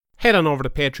Head on over to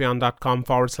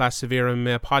patreon.com/Severe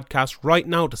MMA podcast right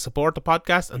now to support the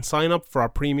podcast and sign up for our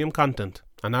premium content.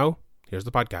 And now, here's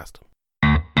the podcast.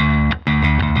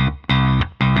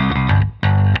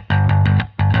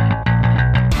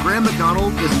 Graham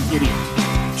McDonald is an idiot.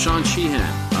 Sean Sheehan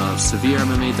of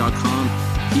SevereMMA.com.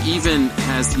 He even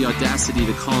has the audacity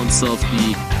to call himself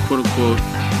the quote-unquote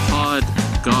pod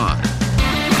god.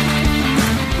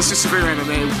 This is Severe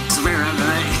MMA. Severe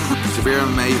MMA. Severe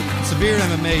MMA. Severe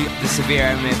MMA. The Severe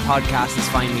MMA podcast is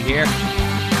finally here.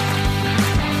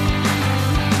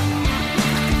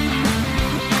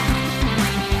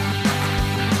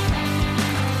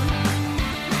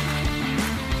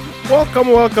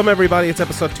 Welcome everybody. It's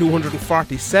episode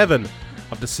 247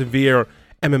 of the Severe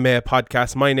MMA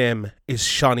podcast. My name is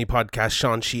Shawnee Podcast,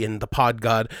 Sean Sheehan, the pod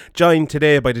god, joined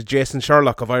today by the Jason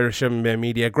Sherlock of Irish MMA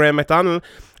Media, Graham McDonald,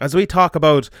 as we talk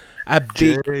about a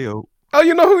big... J-O. Oh,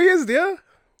 you know who he is, do you?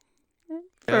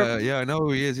 Yeah, I know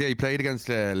who he is. Yeah, he played against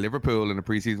Liverpool in a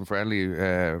pre-season friendly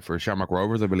for Shamrock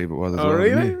Rovers, I believe it was. Oh,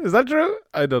 really? Is that true?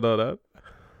 I don't know that.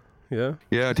 Yeah.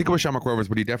 Yeah, I think it was Shamrock Rovers,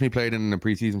 but he definitely played in a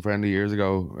pre-season friendly years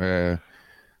ago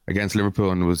against Liverpool,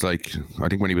 and was like, I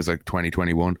think when he was like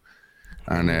 21.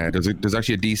 And there's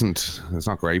actually a decent, it's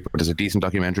not great, but there's a decent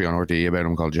documentary on RTE about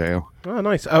him called J.O. Oh,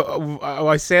 nice.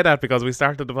 I say that because we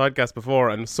started the podcast before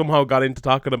and somehow got into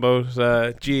talking about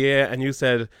GA, and you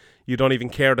said you don't even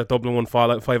care that Dublin won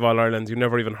 5 All-Irelands. You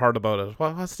never even heard about it.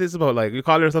 What's this about? Like, you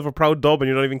call yourself a proud Dub and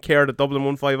you don't even care that Dublin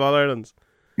won 5 All-Irelands?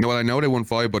 Well, I know they won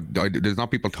 5, but there's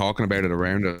not people talking about it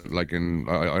around it. Like,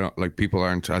 like people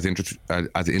aren't as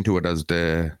into it as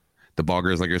the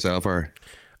boggers like yourself are.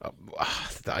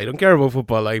 I don't care about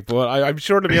football, like, but I'm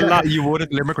sure there'll be a lot. You would if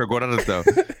Limerick were good at it, though.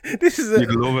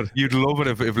 You'd love it. You'd love it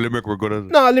if Limerick were good at it.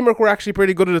 No, Limerick were actually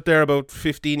pretty good at it there about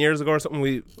 15 years ago or something.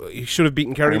 We should have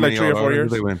beaten Kerry like 3 or 4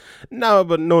 years. They win? No,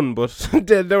 but none. But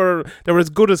they were as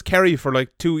good as Kerry for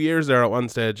like 2 years there at one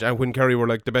stage, and when Kerry were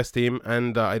like the best team,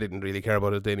 and I didn't really care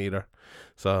about it then either.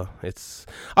 So it's,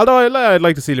 although I'd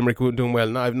like to see Limerick doing well.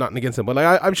 No, I've nothing against them, but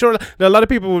like I'm sure a lot of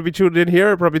people would be tuned in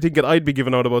here probably thinking I'd be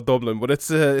giving out about Dublin, but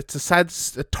it's a sad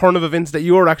turn of events that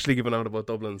you're actually giving out about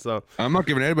Dublin. So I'm not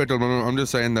giving out about Dublin. I'm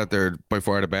just saying that they're by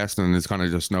far the best, and it's kind of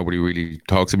just nobody really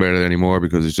talks about it anymore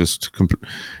because it's just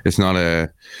it's not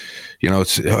a, you know,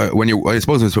 it's when you, I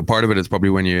suppose it's a part of it is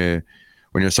probably when you're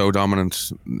so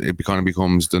dominant, it kind of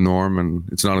becomes the norm and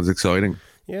it's not as exciting.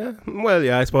 Yeah, well,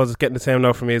 yeah, I suppose it's getting the same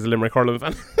now for me as a Limerick hurling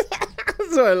fan.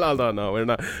 So, although no, we're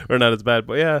not as bad,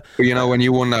 but yeah. But you know, when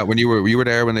you won that, when you were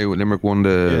there when Limerick won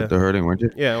the hurling, weren't you?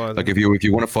 Yeah, it was. Like if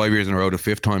you won it 5 years in a row, the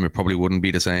fifth time it probably wouldn't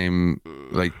be the same,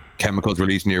 like chemicals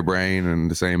released in your brain and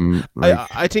the same. Like,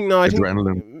 I think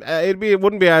it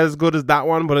wouldn't be as good as that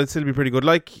one, but it'd still be pretty good.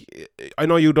 Like, I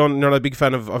know you're not a big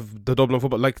fan of the Dublin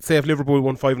football. Like, say if Liverpool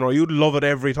won 5 in a row, you'd love it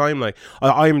every time. Like,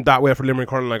 I'm that way for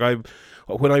Limerick hurling. Like,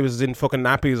 when I was in fucking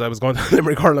nappies, I was going to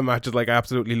Limerick hurling matches. Like, I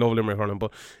absolutely love Limerick hurling.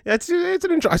 But yeah, it's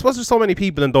an interest. I suppose there's so many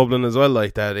people in Dublin as well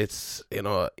like that. It's, you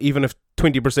know, even if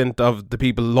 20% of the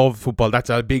people love football, that's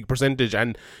a big percentage,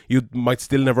 and you might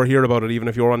still never hear about it even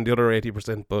if you're on the other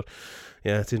 80%. But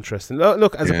yeah, it's interesting.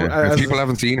 Look, if people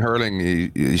haven't seen hurling,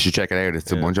 you should check it out.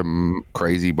 It's a bunch of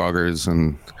crazy boggers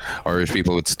and Irish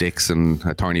people with sticks and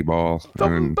a tiny ball.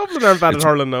 Dublin aren't bad at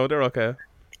hurling now. They're okay.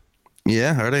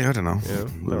 Yeah, are they? I don't know. Yeah,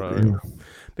 they're all right.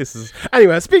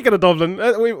 Anyway, speaking of Dublin,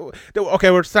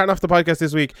 we're starting off the podcast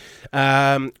this week.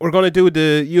 We're going to do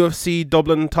the UFC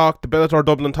Dublin talk, the Bellator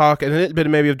Dublin talk, and a little bit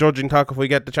of maybe of judging talk if we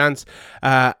get the chance.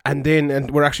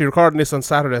 And we're actually recording this on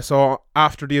Saturday, so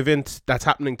after the event that's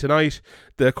happening tonight,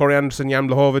 the Corey Anderson Jan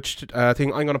Blachowicz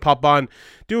thing, I'm going to pop on,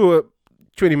 do a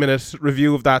 20-minute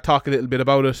review of that, talk a little bit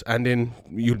about it, and then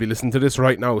you'll be listening to this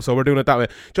right now. So we're doing it that way,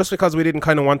 just because we didn't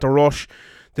kind of want to rush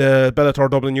the Bellator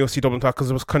Dublin, UFC Dublin talk, because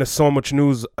there was kind of so much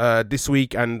news this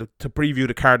week, and to preview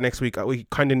the card next week, we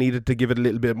kind of needed to give it a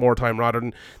little bit more time rather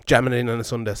than jamming it in on a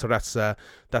Sunday. So that's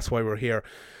why we're here.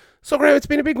 So Graham, it's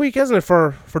been a big week, hasn't it,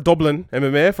 for Dublin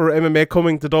MMA, for MMA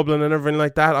coming to Dublin and everything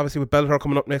like that. Obviously with Bellator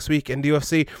coming up next week and the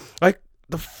UFC. Like,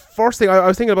 the first thing I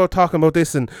was thinking about talking about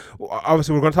this, and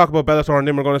obviously we're going to talk about Bellator and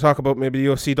then we're going to talk about maybe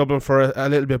the UFC Dublin for a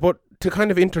little bit, but to kind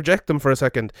of interject them for a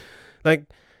second, like,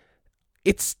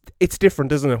 it's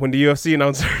different, isn't it, when the UFC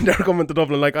announced they're coming to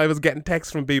Dublin? Like, I was getting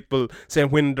texts from people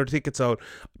saying when their tickets out.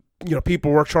 You know,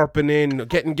 people were chirping in,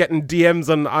 getting DMs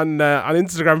on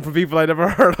Instagram from people I never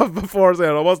heard of before, saying,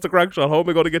 "Oh, what's the crack shot? How am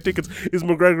I going to get tickets? Is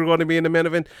McGregor going to be in the main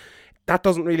event?" That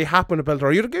doesn't really happen at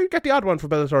Bellator. You get the odd one for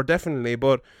Bellator, definitely,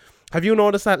 but have you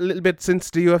noticed that a little bit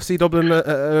since the UFC Dublin?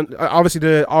 Obviously,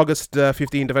 the August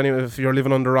 15th. If you're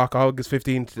living under a rock, August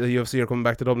 15th, the UFC are coming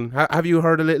back to Dublin. Have you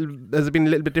heard a little? Has it been a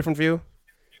little bit different for you?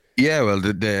 Yeah, well,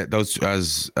 those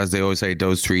as they always say,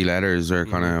 those three letters are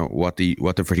kind of what the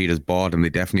Fertitas bought, and they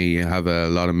definitely have a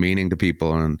lot of meaning to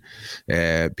people.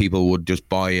 And people would just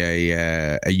buy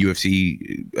a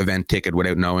UFC event ticket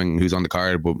without knowing who's on the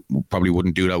card, but probably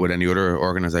wouldn't do that with any other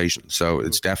organization. So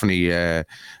it's definitely an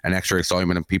extra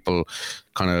excitement, and people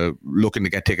kind of looking to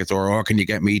get tickets, or can you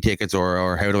get me tickets,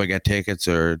 or how do I get tickets,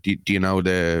 or do you know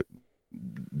the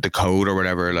code or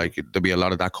whatever? Like, there'll be a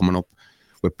lot of that coming up.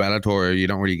 With Bellator, you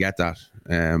don't really get that.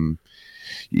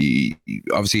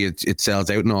 Obviously, it sells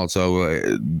out and all, so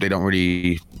they don't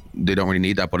really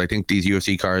need that. But I think these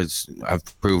UFC cards have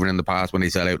proven in the past, when they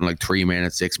sell out in like 3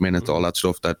 minutes, 6 minutes, all that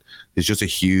stuff, that is just a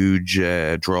huge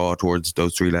draw towards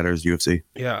those three letters, UFC.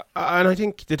 Yeah, and I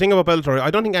think the thing about Bellator, I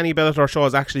don't think any Bellator show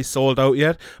has actually sold out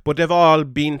yet, but they've all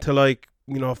been to like,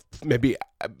 you know, maybe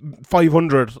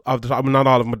 500 of the top, not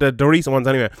all of them, but the recent ones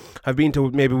anyway, have been to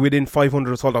maybe within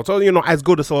 500 of sold out. So, you know, as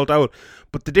good as sold out.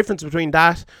 But the difference between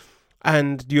that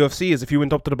and the UFC is, if you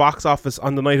went up to the box office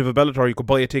on the night of a Bellator, you could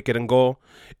buy a ticket and go.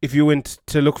 If you went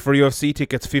to look for UFC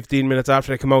tickets 15 minutes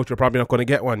after they come out, you're probably not going to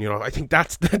get one. You know, I think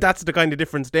that's the kind of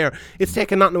difference there. It's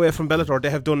taken nothing away from Bellator. They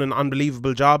have done an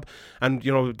unbelievable job, and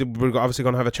you know, we're obviously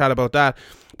going to have a chat about that.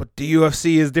 But the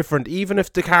UFC is different, even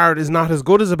if the card is not as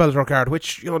good as a Bellator card,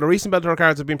 which, you know, the recent Bellator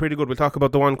cards have been pretty good. We'll talk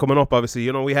about the one coming up, obviously.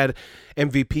 You know, we had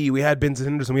MVP, we had Benson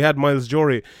Henderson, we had Miles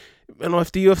Jury. You know,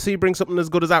 if the UFC brings something as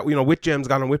good as that, you know, with James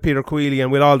Gallon, with Peter Queally, and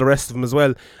with all the rest of them as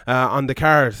well on the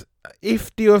card,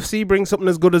 if the UFC brings something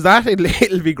as good as that,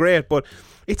 it'll be great. But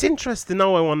it's interesting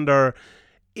now. I wonder,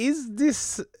 is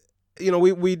this, you know,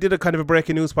 we did a kind of a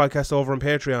breaking news podcast over on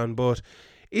Patreon, but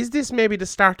is this maybe the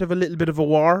start of a little bit of a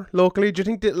war locally? Do you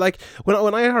think that, like,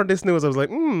 when I heard this news, I was like,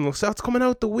 so it's coming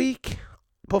out the week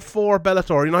before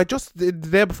Bellator? You know, the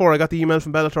day before, I got the email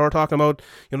from Bellator talking about,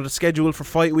 you know, the schedule for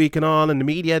fight week and all, and the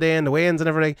media day and the weigh-ins and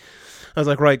everything. I was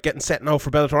like, right, getting set now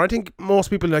for Bellator. I think most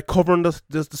people like covering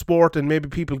the sport, and maybe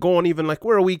people going even like,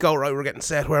 we're a week out, right, we're getting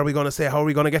set, where are we going to say, how are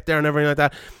we going to get there and everything like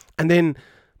that. And then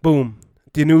boom,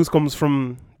 the news comes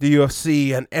from the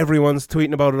UFC, and everyone's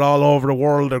tweeting about it all over the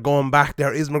world. They're going back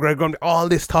there. Is McGregor going? All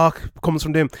this talk comes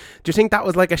from them. Do you think that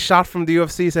was like a shot from the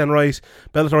UFC saying, right,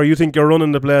 Bellator, you think you're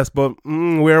running the place, but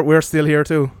we're still here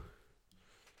too?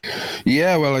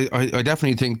 Yeah, well, I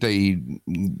definitely think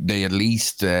they at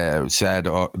least said,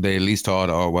 they at least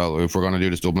thought, oh well, if we're going to do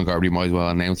this Dublin card, we might as well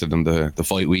announce it in the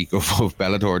fight week of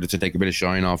Bellator, just to take a bit of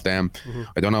shine off them.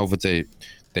 I don't know if they've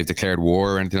declared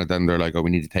war or anything like that, and they're like, oh, we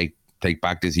need to take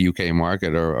back this UK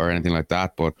market or anything like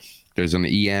that. But there's an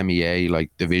EMEA like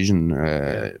division,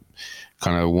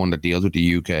 kind of one that deals with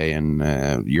the UK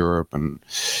and Europe and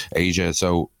Asia.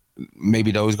 So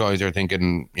maybe those guys are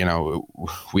thinking, you know,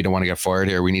 we don't want to get fired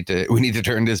here. We need to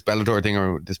turn this Bellator thing,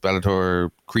 or this Bellator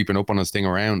creeping up on us thing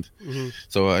around.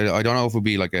 So I don't know if it would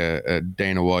be like a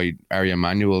Dana White, Ari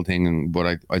Emanuel thing,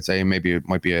 but I'd say maybe it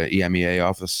might be a EMEA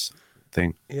office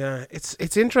thing. Yeah,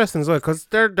 it's interesting as well, because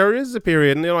there is a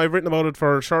period, and you know, I've written about it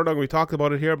for Sherdog, we talked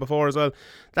about it here before as well,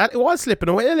 that it was slipping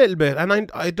away a little bit, and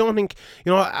I don't think,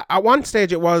 you know, at one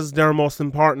stage it was their most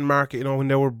important market, you know, when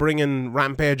they were bringing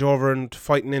Rampage over and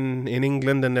fighting in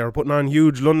England, and they were putting on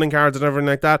huge London cards and everything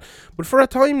like that. But for a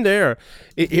time there,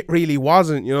 it really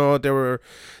wasn't. You know, they were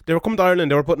coming to Ireland,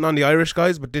 they were putting on the Irish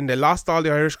guys, but then they lost all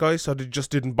the Irish guys, so they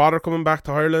just didn't bother coming back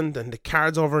to Ireland. And the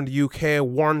cards over in the UK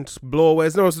weren't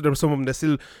blowaways. No, so there were some of them that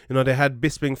still, you know, they had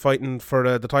Bisping fighting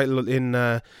for the title in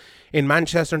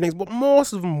Manchester and things, but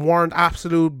most of them weren't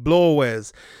absolute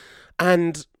blowaways.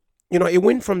 And you know, it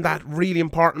went from that really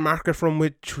important market, from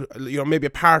which, you know, maybe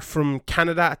apart from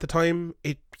Canada at the time,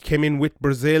 it came in with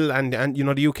Brazil and you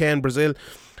know, the UK and Brazil.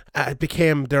 It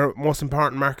became their most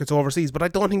important markets overseas, but I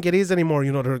don't think it is anymore.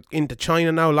 You know, they're into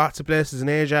China now, lots of places in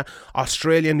Asia,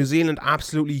 Australia, New Zealand,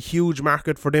 absolutely huge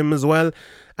market for them as well.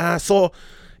 So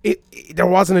there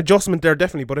was an adjustment there,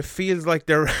 definitely, but it feels like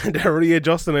they're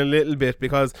readjusting a little bit,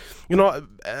 because, you know,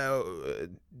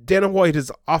 Dana White has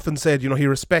often said, you know, he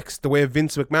respects the way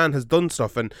Vince McMahon has done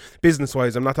stuff, and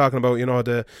business-wise, I'm not talking about, you know,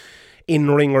 the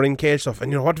in-ring or in-cage stuff.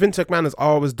 And, you know, what Vince McMahon has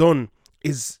always done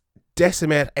is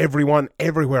decimate everyone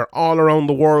everywhere, all around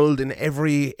the world, in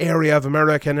every area of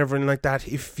America and everything like that.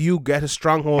 If you get a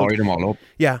stronghold, buy them all up.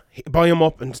 Yeah, buy them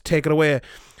up and take it away.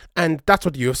 And that's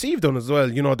what the UFC have done as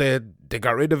well. You know, they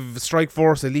got rid of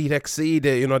Strikeforce, Elite XC.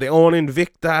 They own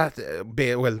Invicta.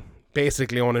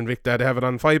 Basically own Invicta. They have it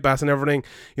on Fight Pass and everything.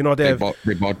 You know, they bought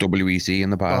WEC in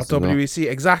the past. WEC,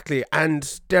 exactly.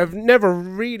 And they've never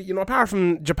really, you know, apart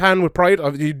from Japan with Pride,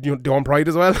 you own Pride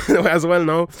as well,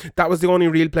 now. That was the only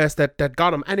real place that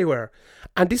got them anywhere.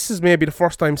 And this is maybe the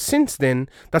first time since then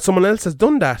that someone else has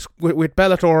done that, with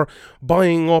Bellator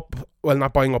buying up well,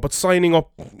 not buying up, but signing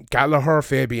up Gallagher,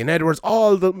 Fabian Edwards,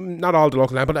 not all the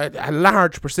local talent, but a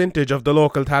large percentage of the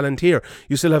local talent here.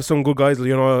 You still have some good guys,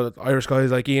 you know, Irish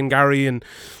guys like Ian Gary and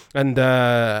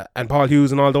Paul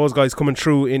Hughes and all those guys coming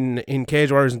through in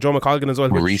Cage Warriors, and Joe McColgan as well.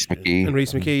 Rhys McKee. And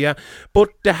Rhys McKee, yeah. But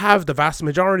they have the vast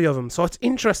majority of them. So it's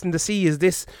interesting to see,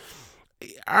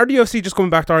 are the UFC just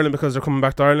coming back to Ireland because they're coming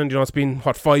back to Ireland? You know, it's been,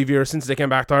 5 years since they came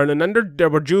back to Ireland, and they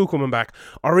were due coming back.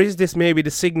 Or is this maybe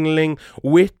the signalling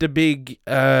with the big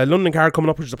London card coming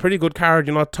up, which is a pretty good card,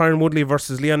 you know, Tyron Woodley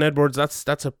versus Leon Edwards,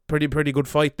 that's a pretty good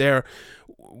fight there.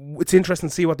 It's interesting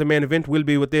to see what the main event will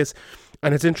be with this,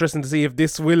 and it's interesting to see if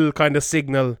this will kind of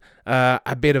signal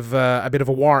a bit of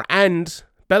a war. And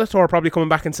Bellator probably coming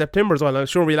back in September as well. I'm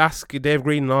sure we'll ask Dave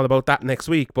Green and all about that next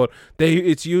week. But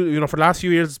you know, for the last few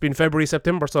years it's been February,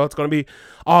 September, so it's going to be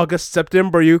August,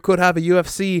 September. You could have a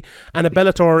UFC and a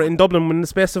Bellator in Dublin in the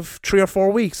space of 3 or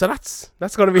 4 weeks. So that's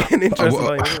going to be an interesting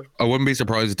thing. I wouldn't be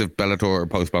surprised if Bellator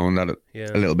postponed that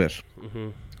a little bit. Mm-hmm.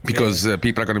 Because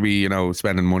people are going to be, you know,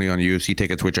 spending money on UFC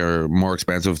tickets, which are more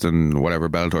expensive than whatever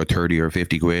Bellator, 30 or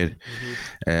 50 quid.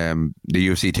 Mm-hmm. The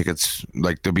UFC tickets,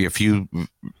 like, there'll be a few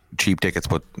cheap tickets,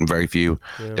 but very few.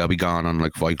 They'll be gone on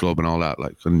like Fight Club and all that,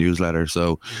 like a newsletter.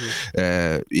 So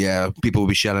people will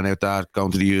be shelling out that,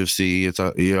 going to the UFC. It's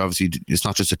obviously it's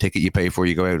not just a ticket you pay for.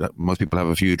 You go out, most people have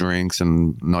a few drinks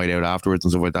and night out afterwards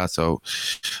and stuff like that. So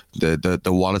the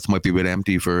wallets might be a bit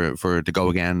empty for to go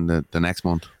again the next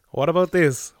month. What about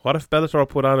this? What if Bellator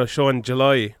put on a show in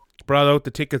July, brought out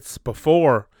the tickets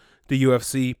before the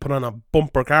UFC, put on a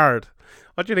bumper card?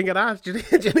 What do you think of that? Do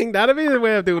you think that'd be the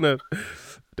way of doing it?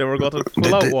 They were going to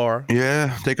pull out war.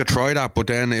 Yeah, they could try that, but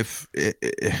then if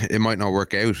it might not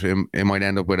work out, it might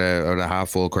end up with a half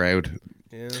full crowd.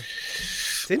 Yeah.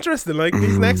 It's interesting. Like,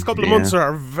 these next couple of months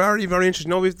are very, very interesting.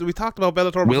 No, we talked about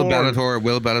Bellator before.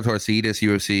 Will Bellator see this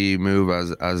UFC move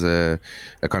as a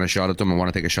kind of shot at them and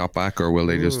want to take a shot back, or will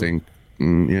they just think,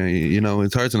 yeah, you know,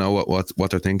 it's hard to know what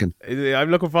they're thinking.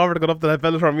 I'm looking forward to going up to that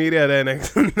Bellator media day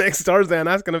next Thursday and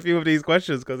asking a few of these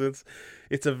questions, because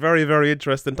it's a very, very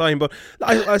interesting time. But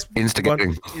I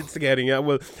instigating, yeah.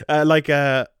 Well, like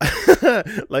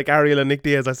Ariel and Nick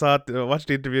Diaz, I watched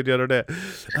the interview the other day.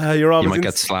 You might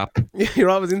get slapped. You're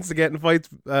always instigating fights,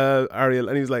 Ariel,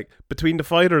 and he was like, between the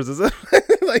fighters, is it?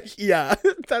 Like, yeah,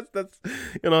 that's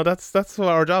you know, that's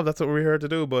our job. That's what we're here to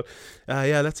do. But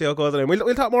yeah, let's see how it goes.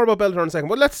 We'll talk more about Bellator in a second.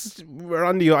 But we're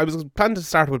on the. I was planning to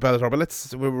start with Bellator,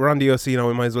 but we're on the UFC now.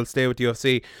 We might as well stay with the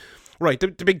UFC. Right, the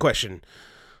big question.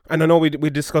 And I know we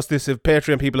discussed this, if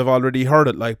Patreon people have already heard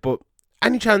it, like, but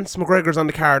any chance McGregor's on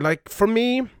the card? Like, for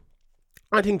me,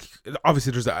 I think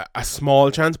obviously there's a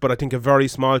small chance, but I think a very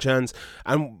small chance.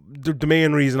 And the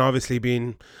main reason obviously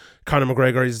being Conor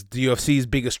McGregor is the UFC's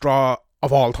biggest draw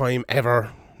of all time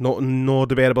ever. No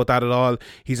debate about that at all.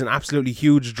 He's an absolutely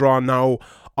huge draw now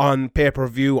on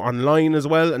pay-per-view online as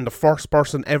well, and the first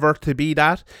person ever to be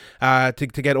that, to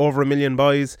get over 1 million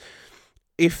buys.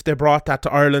 If they brought that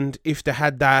to Ireland, if they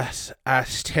had that at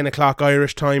 10 o'clock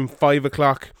Irish time, 5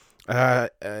 o'clock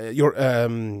your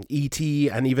ET,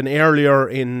 and even earlier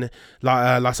in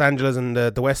Los Angeles and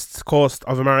the west coast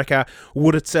of America,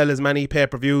 would it sell as many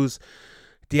pay-per-views?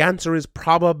 The answer is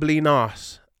probably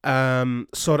not.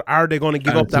 So are they going to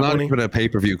give up that money? It's not even a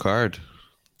pay-per-view card.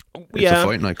 It's a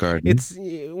fight night card.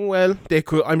 They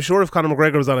could. I'm sure if Conor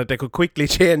McGregor was on it, they could quickly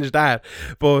change that.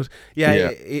 But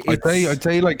yeah. I'd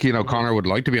say like, you know, Conor would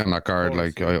like to be on that card.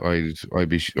 Like, I'd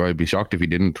be shocked if he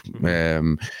didn't.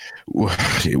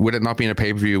 With it not being a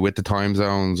pay per view, with the time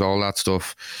zones, all that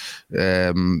stuff,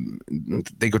 they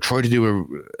could try to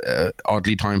do a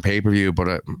oddly timed pay per view,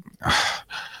 but.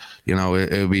 You know,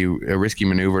 it would be a risky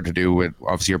maneuver to do with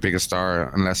obviously your biggest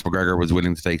star, unless McGregor was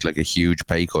willing to take like a huge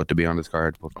pay cut to be on this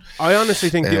card. But I honestly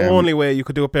think the only way you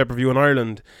could do a pay-per-view in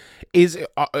Ireland is,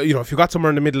 you know, if you got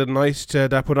somewhere in the middle of the night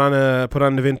to put on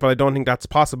an event, but I don't think that's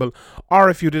possible.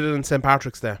 Or if you did it on St.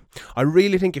 Patrick's Day. I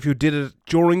really think if you did it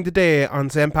during the day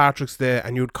on St. Patrick's Day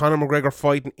and you had Conor McGregor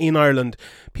fighting in Ireland,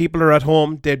 people are at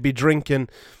home, they'd be drinking,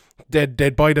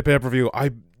 they'd buy the pay-per-view.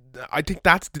 I think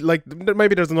that's like,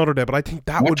 maybe there's another day, but I think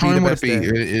that would be the best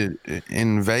day.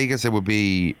 In Vegas, it would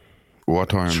be what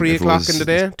time? 3 o'clock in the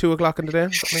day, 2 o'clock in the day,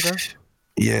 something like that.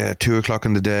 Yeah, 2 o'clock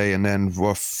in the day, and then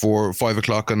 4 or 5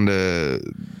 o'clock in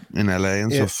LA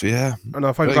and stuff. Yeah,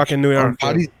 no, 5 o'clock in New York.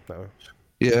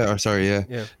 Yeah, sorry, yeah.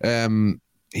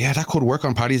 Yeah, that could work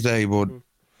on Paddy's Day, but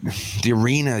the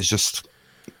arena is just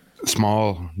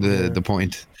small. The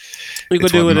point. You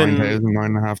could do it in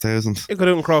 9,500. You could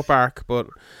do it in Croke Park, but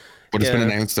But it's been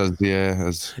announced as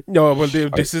no. Well,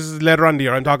 this is later on the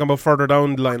year. I'm talking about further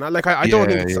down the line. I don't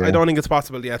think it's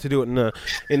possible. To do it in a,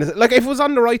 like if it was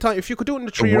on the right time, if you could do it in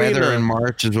the Tree Arena. Weather in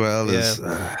March as well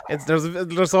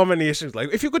there's so many issues.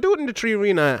 Like if you could do it in the Tree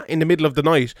Arena in the middle of the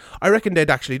night, I reckon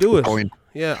they'd actually do it. The point.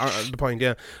 Yeah, I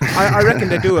reckon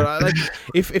they do it. Like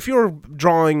if you're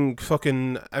drawing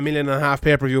fucking $1.5 million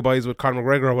pay-per-view buys with Conor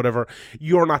McGregor or whatever,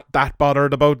 you're not that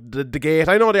bothered about the gate.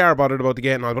 I know they are bothered about the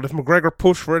gate and all, but if McGregor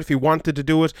pushed for it, if he wanted to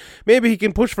do it, maybe he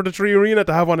can push for the Tree Arena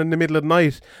to have one in the middle of the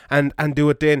night and do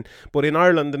it then. But in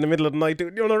Ireland, in the middle of the night,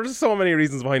 there's so many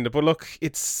reasons behind it. But look,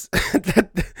 it's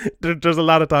there's a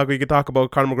lot of talk. We could talk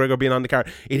about Conor McGregor being on the card.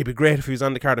 It'd be great if he was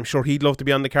on the card. I'm sure he'd love to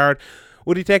be on the card.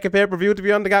 Would he take a pay-per-view to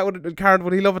be on the card?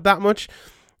 Would he love it that much?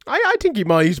 I think he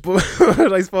might, but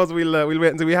I suppose we'll wait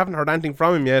and see. We haven't heard anything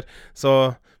from him yet,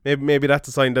 so maybe that's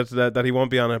a sign that he won't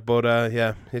be on it. But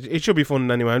it should be fun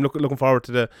anyway. I'm looking forward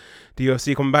to the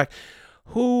UFC coming back.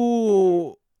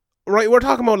 Right, we're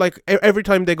talking about like every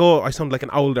time they go, I sound like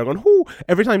an owl there going,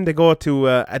 every time they go to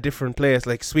a different place,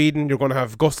 like Sweden, you're going to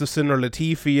have Gustafsson or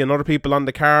Latifi and other people on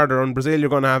the card, or in Brazil, you're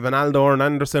going to have an Aldo or an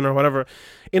Anderson or whatever.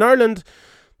 In Ireland,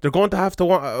 they're going to have to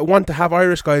want to have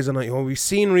Irish guys on it. We've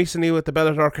seen recently with the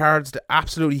Bellator cards the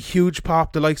absolutely huge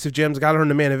pop the likes of James Gallagher in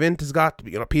the main event has got.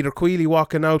 Peter Queally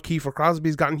walking out, Kiefer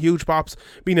Crosby's gotten huge pops,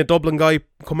 being a Dublin guy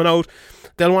coming out.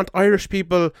 They'll want Irish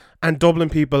people and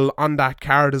Dublin people on that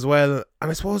card as well.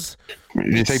 And I suppose...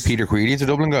 Did you say Peter Queally's a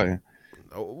Dublin guy?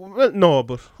 Well, no,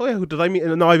 but who did I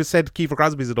mean? No, I said Kiefer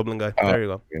Crosby's a Dublin guy. There you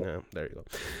go. Yeah, there you go.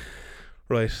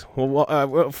 Right.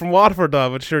 Well, from Waterford, though,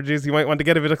 but sure, geez, you might want to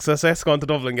get a bit of success going to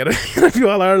Dublin, get a few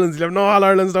All-Irelands. You'll have no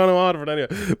All-Irelands down in Waterford anyway.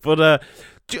 But,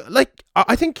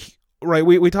 I think, right,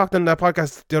 we talked on that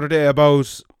podcast the other day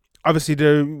about, obviously,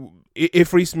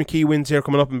 if Rhys McKee wins here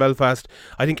coming up in Belfast,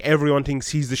 I think everyone thinks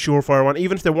he's the surefire one.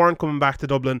 Even if they weren't coming back to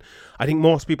Dublin, I think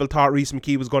most people thought Rhys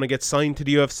McKee was going to get signed to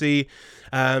the UFC.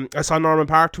 I saw Norman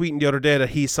Park tweeting the other day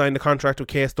that he signed a contract with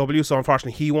KSW, so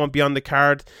unfortunately he won't be on the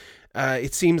card.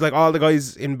 It seems like all the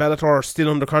guys in Bellator are still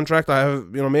under contract. I have,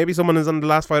 maybe someone is on the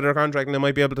last fight of their contract and they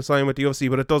might be able to sign with the UFC,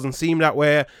 but it doesn't seem that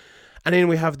way. And then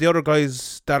we have the other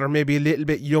guys that are maybe a little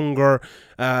bit younger,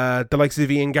 the likes of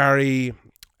Ian Gary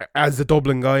as the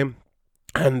Dublin guy,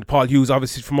 and Paul Hughes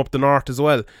obviously from up the north as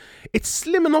well. It's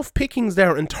slim enough pickings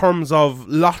there in terms of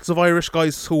lots of Irish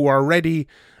guys who are ready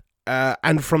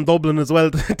and from Dublin as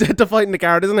well to fight in the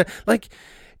card, isn't it? Like,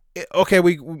 okay,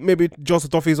 we maybe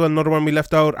Joseph Duffy as well, another one we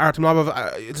left out. Artem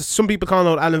Lobov, some people calling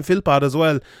out Alan Philpott as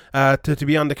well to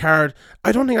be on the card.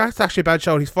 I don't think that's actually a bad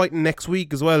shout. He's fighting next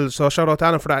week as well, so shout out to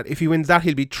Alan for that. If he wins that,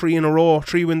 he'll be 3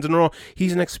 wins in a row.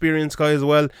 He's an experienced guy as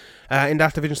well in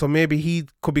that division, so maybe he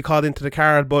could be called into the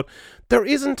card. But there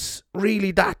isn't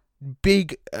really that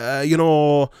big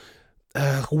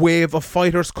wave of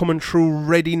fighters coming through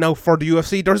ready now for the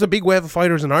UFC. There's a big wave of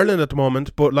fighters in Ireland at the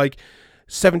moment, but like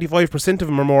 75% of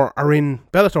them or more are in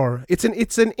Bellator. It's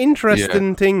an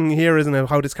interesting thing here, isn't it?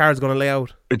 How this card's going to lay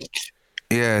out.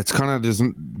 It's kind of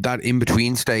that in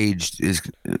between stage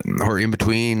or in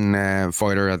between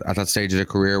fighter at that stage of their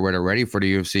career where they're ready for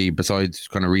the UFC. Besides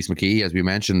kind of Rhys McKee, as we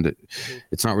mentioned,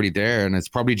 it's not really there, and it's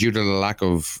probably due to the lack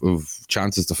of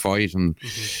chances to fight. And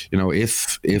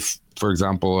if for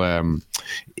example,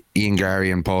 Ian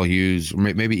Gary and Paul Hughes,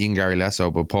 maybe Ian Gary less so,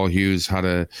 but Paul Hughes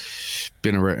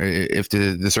if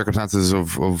the circumstances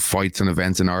of fights and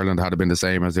events in Ireland had been the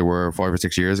same as they were 5 or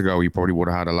 6 years ago, he probably would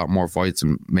have had a lot more fights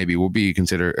and maybe would be a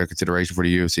consideration for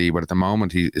the UFC. But at the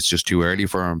moment, it's just too early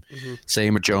for him.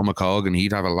 Same with Joe McColgan, and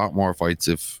he'd have a lot more fights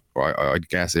I'd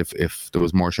guess if there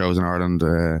was more shows in Ireland.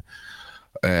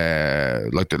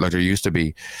 Like there used to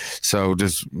be. So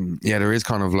there is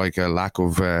kind of like a lack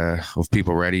of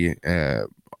people ready.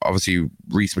 Obviously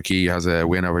Rhys McKee has a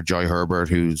win over Jai Herbert,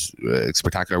 who's a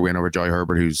spectacular win over Jai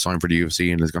Herbert, who's signed for the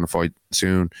UFC and is going to fight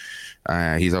soon.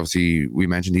 He's obviously, we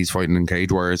mentioned he's fighting in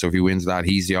Cage Warrior, so if he wins that,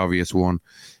 he's the obvious one.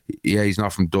 Yeah, he's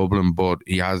not from Dublin, but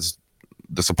he has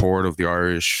the support of the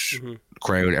Irish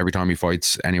crowd every time he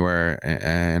fights anywhere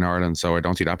in Ireland, so I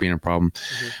don't see that being a problem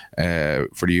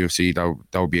for the UFC.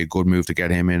 That would be a good move to get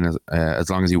him in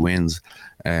as long as he wins.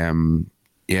 Besides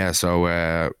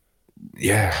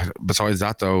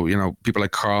that though, people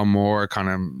like Carl Moore kind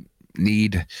of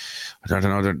need, I don't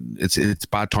know, it's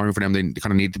bad timing for them. They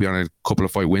kind of need to be on a couple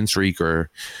of fight win streak, or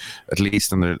at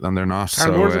least, and they're not.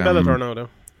 Carl Moore's in Bellator now though.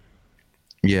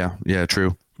 Yeah,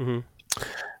 true.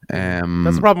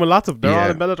 That's the problem with lots of them. They're all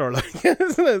yeah. in Bellator, like,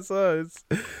 isn't it? So it's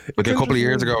But a couple of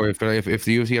years interesting. ago, if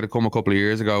the UFC had come a couple of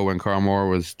years ago when Conor Moore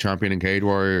was championing Cage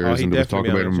Warriors he'd and there was talk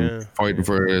definitely about be on him it, yeah. fighting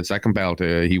for a second belt,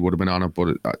 he would have been on it.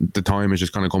 But the time is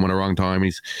just kind of coming at the wrong time.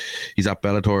 He's at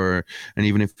Bellator, and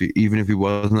even if he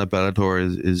wasn't at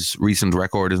Bellator, his recent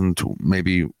record isn't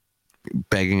maybe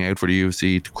begging out for the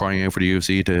UFC, crying out for the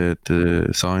UFC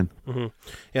to sign.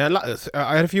 Yeah,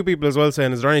 I had a few people as well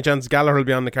saying, is there any chance Gallagher will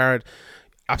be on the card?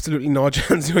 Absolutely no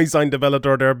chance. He signed to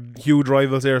Bellator. They're huge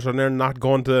rivals here, so they're not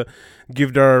going to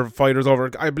give their fighters over.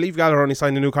 I believe Gallagher only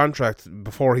signed a new contract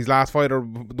before his last fight, or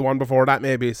the one before that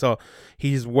maybe, so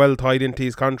he's well tied into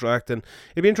his contract. And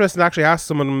it'd be interesting to actually ask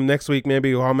someone next week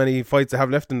maybe how many fights they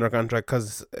have left in their contract,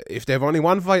 because if they've only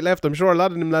one fight left, I'm sure a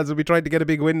lot of them lads will be trying to get a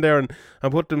big win there and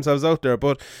put themselves out there.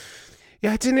 But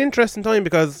yeah, it's an interesting time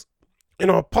because, you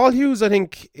know, Paul Hughes, I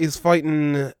think, is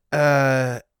fighting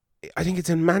I think it's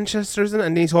in Manchester, isn't it?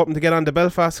 And he's hoping to get on the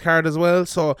Belfast card as well.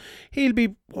 So he'll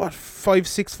be,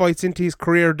 5-6 fights into his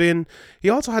career then.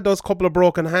 He also had those couple of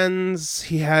broken hands.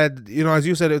 He had, you know, as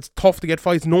you said, it's tough to get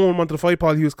fights. No one wanted to fight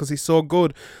Paul Hughes because he's so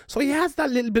good. So he has that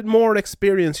little bit more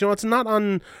experience. You know, it's not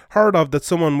unheard of that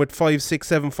someone with 5, 6,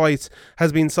 7 fights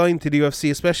has been signed to the UFC,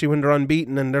 especially when they're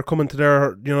unbeaten and they're coming to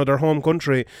their, you know, their home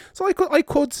country. So I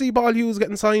could see Paul Hughes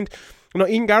getting signed. You know,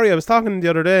 Ian Gary, I was talking to him the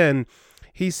other day, and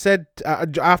he said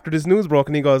after this news broke,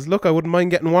 and he goes, look, I wouldn't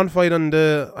mind getting one fight on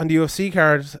the UFC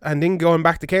card and then going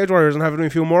back to Cage Warriors and having a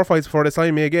few more fights before they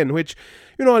sign me again, which,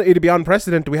 you know, it'd be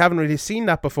unprecedented. We haven't really seen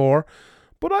that before,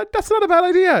 but that's not a bad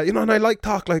idea, you know. And I like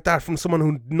talk like that from someone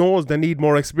who knows they need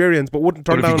more experience but wouldn't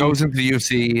turn But if down. he goes into the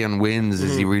UFC and wins,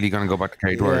 is he really going to go back to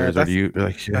Cage Warriors? Or do you,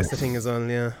 That's the thing as well,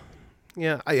 yeah.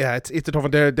 Yeah, it's a tough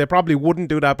one. They probably wouldn't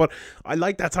do that, but I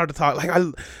like that sort of talk. Like,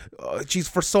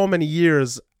 for so many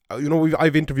years, you know,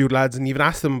 I've interviewed lads and even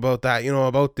asked them about that, you know,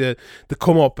 about the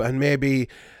come up and maybe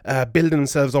building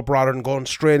themselves up rather than going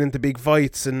straight into big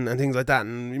fights and things like that.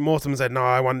 And most of them said, no,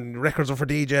 I want records for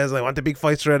DJs, I want the big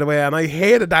fight straight away. And I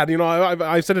hated that, you know.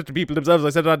 I've said it to people themselves, I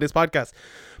said it on this podcast.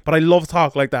 But I love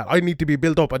talk like that. I need to be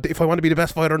built up. If I want to be the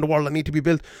best fighter in the world, I need to be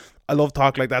built. I love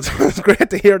talk like that. So it's great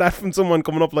to hear that from someone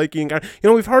coming up like Ian Gary. You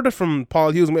know, we've heard it from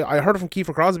Paul Hughes. I heard it from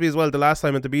Kiefer Crosby as well the last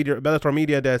time at the Bellator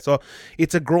Media Day. So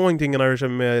it's a growing thing in Irish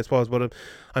MMA, I suppose. But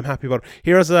I'm happy about it.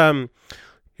 Here's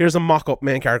a mock-up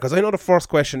main card, because I know the first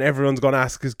question everyone's going to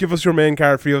ask is, give us your main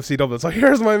card for UFC Dublin. So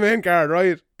here's my main card,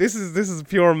 right? This is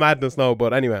pure madness now,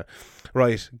 but anyway.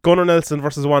 Right, Gunnar Nelson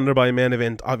versus Wonderboy main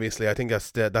event. Obviously, I think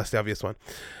that's the obvious one.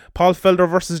 Paul Felder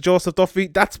versus Joseph Duffy.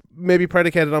 That's maybe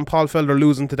predicated on Paul Felder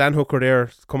losing to Dan Hooker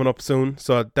there, coming up soon.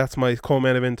 So that's my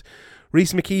co-main event.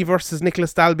 Rhys McKee versus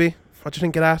Nicholas Dalby. What do you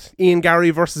think of that? Ian Gary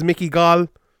versus Mickey Gall.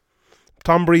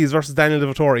 Tom Breeze versus Daniel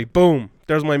DeVittori. Boom.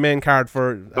 There's my main card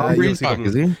for Tom Breeze back,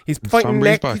 is he? He's fighting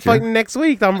next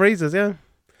week. Tom Breeze is, yeah.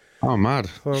 Oh, mad.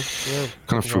 So,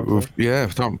 yeah.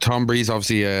 Tom Breeze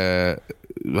obviously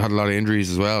had a lot of injuries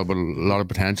as well, but a lot of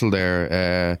potential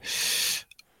there.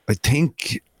 I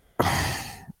think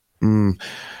I'd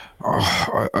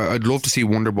love to see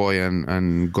Wonderboy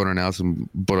and Gunnar Nelson,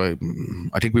 but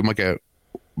I think we might get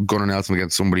Gunnar Nelson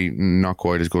against somebody not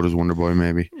quite as good as Wonderboy,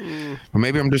 maybe. Or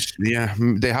maybe I'm just,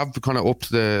 they have kind of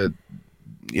upped the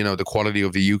quality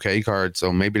of the UK card,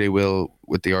 so maybe they will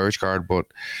with the Irish card, but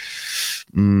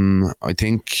I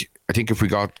think if we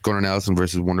got Gunnar Nelson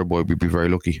versus Wonderboy, we'd be very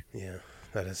lucky. Yeah,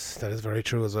 that is very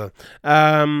true as well.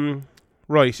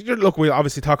 Right, look, we'll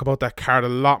obviously talk about that card a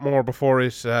lot more before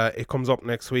it comes up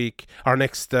next week, or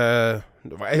next at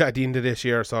the end of this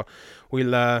year. So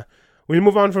we'll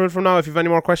move on from it from now. If you have any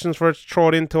more questions for it, throw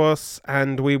it into us,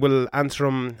 and we will answer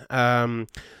them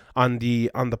on the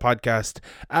podcast.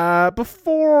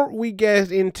 Before we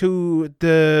get into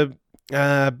the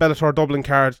Bellator Dublin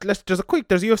card, there's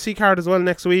UFC card as well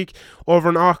next week over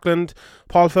in Auckland.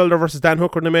 Paul Felder versus Dan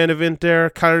Hooker in the main event there.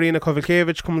 Karolina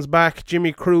Kowalkiewicz comes back.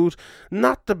 Jimmy Crute,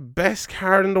 not the best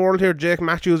card in the world here. Jake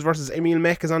Matthews versus Emil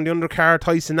Meck is on the undercard.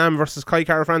 Tyson Nam versus Kai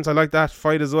Kara France, I like that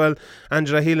fight as well.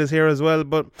 Angela Hill is here as well,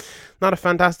 but not a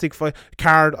fantastic fight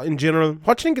card in general.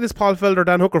 What do you think of this Paul Felder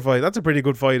Dan Hooker fight? That's a pretty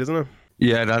good fight, isn't it?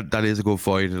 Yeah, that is a good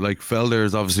fight. Like, Felder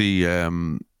is obviously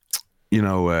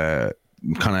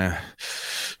kind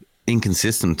of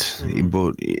inconsistent,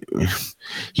 but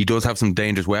he does have some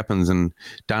dangerous weapons, and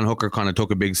Dan Hooker kind of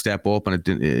took a big step up, and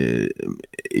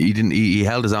he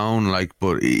held his own, like,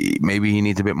 but maybe he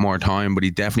needs a bit more time, but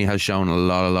he definitely has shown a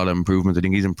lot of improvements. I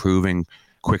think he's improving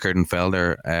quicker than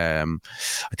Felder.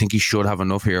 I think he should have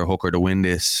enough here, Hooker, to win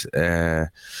this.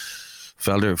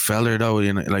 Felder though,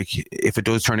 you know, like, if it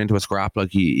does turn into a scrap,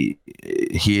 like, he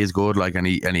is good, like, and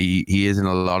he is in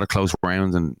a lot of close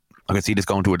rounds, and I could see this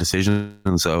going to a decision,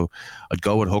 and so I'd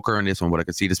go with Hooker in this one, but I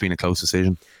could see this being a close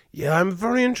decision. Yeah, I'm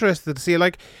very interested to see.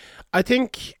 Like, I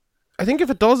think if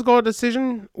it does go a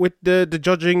decision with the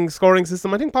judging scoring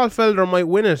system, I think Paul Felder might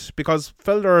win it, because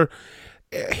Felder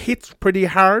hits pretty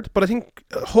hard, but I think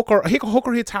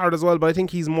Hooker hits hard as well, but I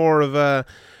think he's more of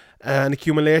an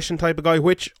accumulation type of guy,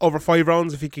 which over 5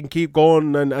 rounds, if he can keep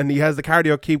going and he has the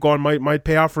cardio keep going, might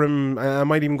pay off for him.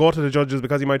 Might even go to the judges,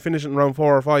 because he might finish it in round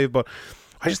 4 or 5. But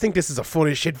I just think this is a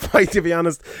funny shit fight, to be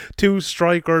honest. 2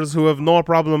 strikers who have no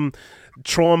problem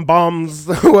throwing bombs,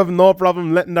 who have no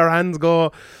problem letting their hands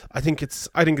go. I think it's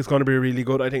going to be really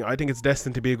good. I think it's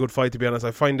destined to be a good fight, to be honest.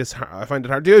 I find it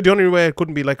hard. The only way it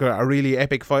couldn't be like a really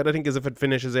epic fight, I think, is if it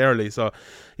finishes early. So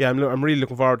yeah, I'm really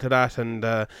looking forward to that. And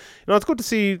it's good to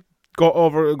see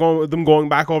them going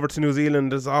back over to New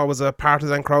Zealand. There's always a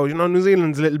partisan crowd. New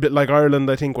Zealand's a little bit like Ireland.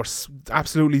 I think we're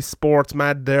absolutely sports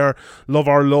mad there. Love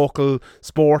our local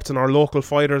sports and our local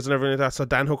fighters and everything like that. So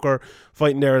Dan Hooker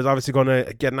fighting there is obviously going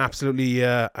to get an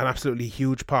absolutely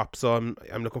huge pop. So I'm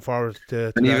looking forward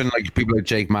to and that. even like people like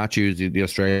Jake Matthews, the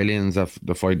Australians,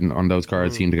 the fighting on those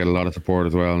cards seem to get a lot of support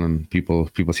as well, and people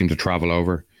seem to travel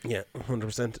over. Yeah,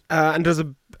 100%. And there's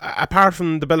apart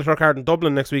from the Bellator card in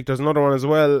Dublin next week, there's another one as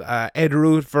well. Ed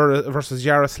Root versus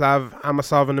Yaroslav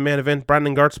Amosov in the main event.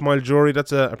 Brandon Gertz, Mild Jury.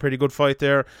 That's a pretty good fight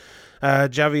there.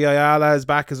 Javi Ayala is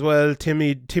back as well.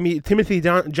 Timothy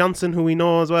Johnson, who we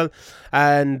know as well,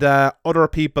 and other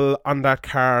people on that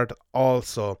card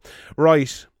also.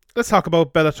 Right, let's talk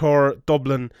about Bellator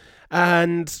Dublin.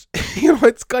 And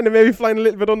it's kind of maybe flying a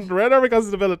little bit under the radar because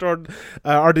of the Bellator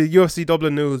or the UFC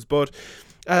Dublin news, but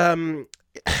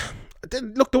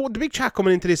look, the big chat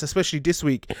coming into this, especially this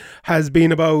week, has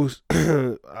been about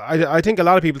I think a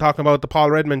lot of people talking about the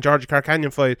Paul Redmond Georgie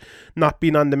Carcanyon fight not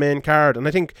being on the main card. And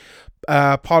I think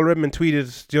Paul Redmond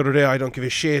tweeted the other day, I don't give a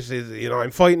shit,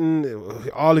 I'm fighting,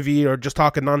 all of you are just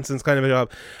talking nonsense kind of a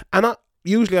job. And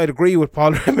usually I'd agree with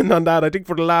Paul Redmond on that. I think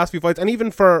for the last few fights, and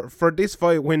even for this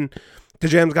fight, when the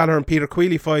James Gallagher and Peter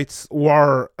Queally fights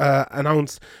were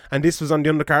announced, and this was on the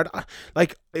undercard,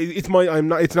 like, it's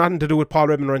nothing to do with Paul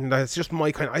Redmond or anything. It's just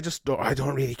my kind. I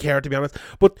don't really care, to be honest.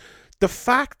 But the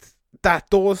fact that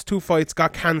those 2 fights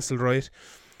got cancelled, right?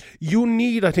 You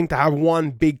need, I think, to have one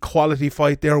big quality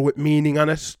fight there with meaning on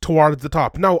it towards the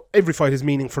top. Now, every fight is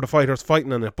meaning for the fighters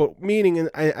fighting on it, but meaning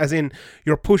as in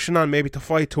you're pushing on maybe to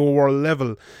fight to a world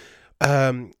level.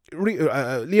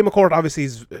 Leah McCourt obviously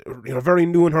is very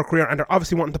new in her career, and they're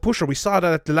obviously wanting to push her. We saw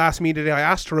that at the last media day. I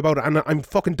asked her about it, and I'm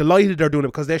fucking delighted they're doing it,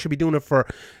 because they should be doing it for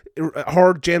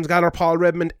her, James Gallagher, Paul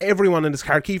Redmond, everyone in this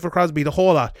card, Kiefer Crosby, the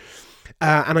whole lot.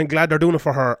 And I'm glad they're doing it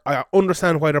for her. I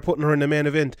understand why they're putting her in the main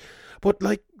event, but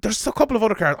like, there's a couple of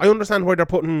other cards. I understand why they're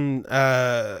putting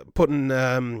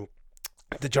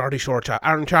the Geordie Shore chat.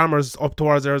 Aaron Chalmers up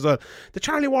towards there as well. The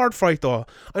Charlie Ward fight, though,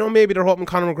 I know maybe they're hoping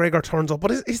Conor McGregor turns up,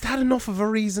 but is that enough of a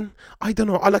reason? I don't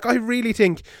know. I really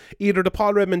think either the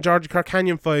Paul Redmond Georgie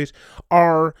Carcanyon fight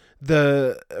or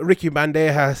the Ricky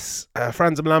Bandejas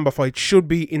Franz Mlamba fight should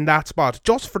be in that spot,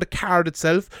 just for the card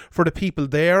itself, for the people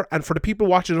there, and for the people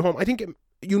watching at home. I think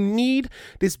you need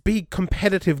this big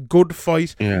competitive good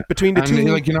fight between the two.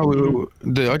 Like,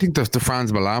 I think the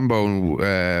Franz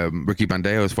Malambo Ricky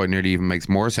Bandejas fight nearly even makes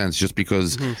more sense, just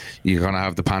because you kind of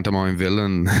have the pantomime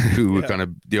villain who kind of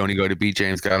the only guy to beat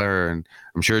James Gallagher, and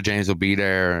I'm sure James will be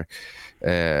there.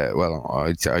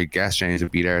 I guess James will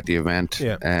be there at the event.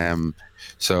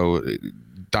 So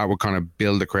that would kind of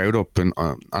build the crowd up, and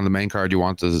on the main card you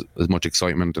want as much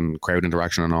excitement and crowd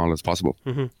interaction and all as possible.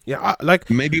 Like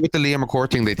maybe with the Liam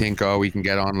McCourt thing, they think, we can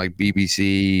get on like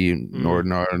BBC,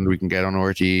 Northern Ireland, we can get on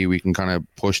RTE, we can kind of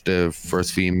push the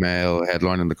first female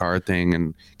headline in the card thing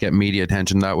and get media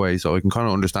attention that way. So I can kind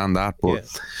of understand that, but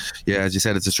as you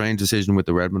said, it's a strange decision with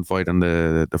the Redmond fight and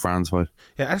the France fight.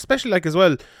 Yeah, especially like as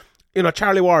well,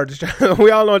 Charlie Ward,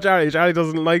 we all know Charlie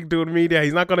doesn't like doing media.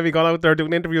 He's not going to be going out there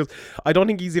doing interviews. I don't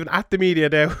think he's even at the media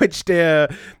day, which they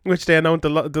announced the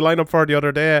lineup for the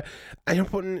other day. And you're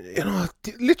putting,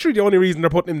 literally the only reason they're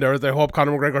putting him there is they hope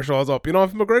Conor McGregor shows up. If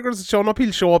McGregor's showing up,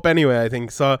 he'll show up anyway, I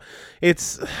think. So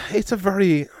it's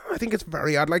very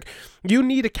odd. Like, you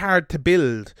need a card to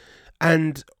build,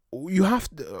 and you have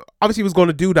to, obviously was going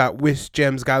to do that with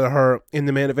James Gallagher in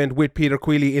the main event, with Peter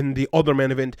Queally in the other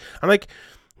main event. And like,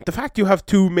 the fact you have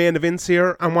 2 main events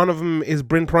here, and one of them is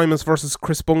Bryn Primus versus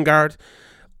Chris Bungard,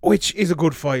 which is a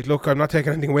good fight. Look, I'm not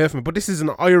taking anything away from it, but this is an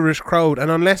Irish crowd,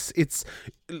 and unless it's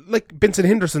like Vincent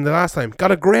Henderson the last time,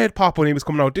 got a great pop when he was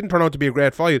coming out, didn't turn out to be a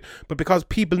great fight, but because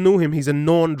people knew him, he's a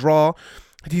known draw,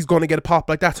 he's going to get a pop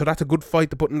like that, so that's a good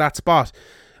fight to put in that spot.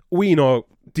 we know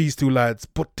these two lads,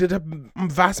 but did a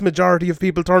vast majority of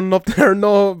people turning up there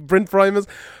know Brent Primus?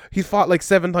 He fought like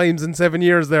 7 times in 7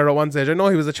 years there at one stage. I know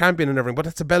he was a champion and everything, but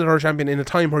it's a Bellator champion in a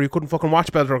time where you couldn't fucking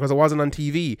watch Bellator because it wasn't on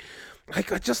TV.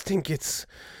 Like, I just think this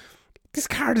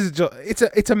card is just,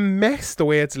 it's a mess the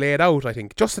way it's laid out. I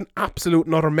think just an absolute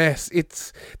and utter mess.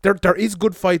 It's there is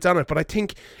good fights on it, but I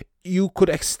think you could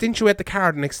accentuate the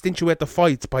card and accentuate the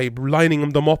fights by lining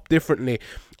them up differently.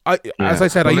 As I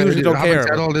said, I usually don't care.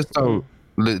 Said all this though.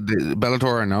 The Bellator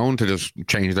are known to just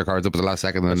change their cards up at the last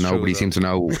second, and nobody seems to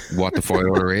know what the fight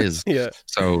order is. Yeah.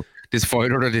 So this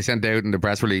fight order they sent out in the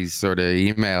press release or the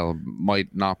email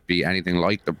might not be anything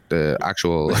like the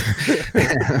actual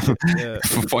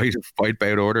fight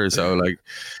bout order. So like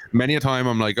many a time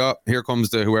I'm like, oh, here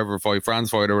comes the whoever fight, France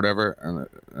fight or whatever,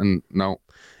 and no.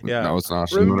 Yeah. No, it's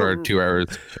not. Another 2 hours.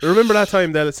 Remember that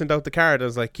time they sent out the card? It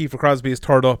was like Kiefer Crosby is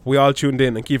third up. We all tuned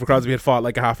in, and Kiefer Crosby had fought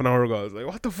like a half an hour ago. I was like,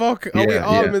 what the fuck? We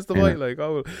all missed the fight. Like,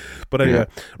 but anyway,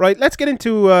 right. Let's get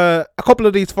into a couple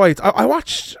of these fights. I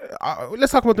watched.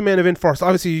 Let's talk about the main event first.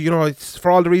 Obviously, you know, it's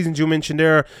for all the reasons you mentioned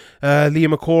there. Leah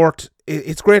McCourt.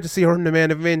 It's great to see her in the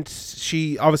main event.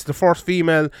 She obviously the first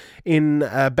female in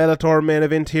Bellator main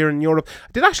event here in Europe.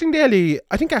 Did Aisling Daly?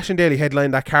 I think Aisling Daly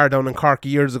headlined that card down in Cork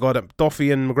years ago that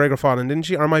Duffy and McGregor fought in, didn't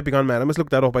she? Or I might be gone mad. I must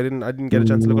look that up. I didn't get a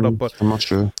chance to look it up, but I'm not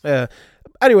sure.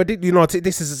 Anyway, you know,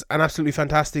 this is an absolutely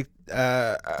fantastic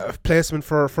placement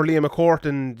for Leah McCourt,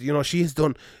 and you know she's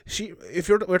done.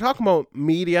 We're talking about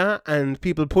media and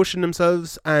people pushing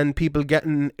themselves and people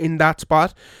getting in that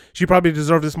spot, she probably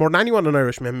deserves this more than anyone in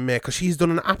Irish MMA because she's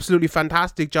done an absolutely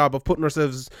fantastic job of putting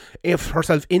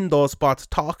herself in those spots,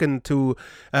 talking to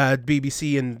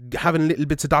BBC and having little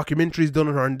bits of documentaries done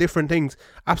on her and different things.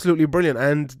 Absolutely brilliant,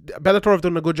 and Bellator have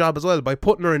done a good job as well by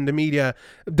putting her in the media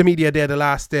day the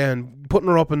last day and putting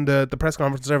her up in the press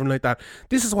conference and everything like that.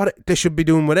 This is what they should be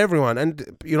doing with everyone,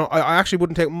 and you know I actually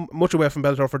wouldn't take much away from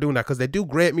Bellator for doing that because they do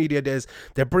great media days.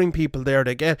 They bring people there.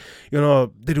 They get, you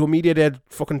know, they do a media day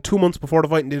fucking 2 months before the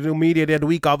fight and they do a media day the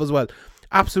week of as well.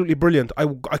 Absolutely brilliant. I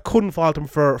couldn't fault them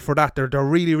for that. They're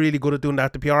really, really good at doing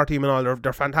that. The PR team and all,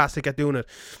 they're fantastic at doing it.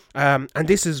 And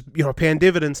this is, you know, paying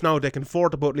dividends now. They can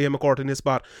afford to put Leah McCourt in this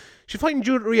spot. She's fighting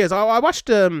Judith Reyes. I watched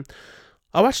a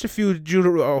few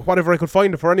Judith, or whatever I could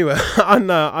find of her anyway on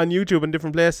YouTube and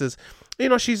different places. You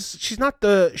know, she's not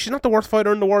the worst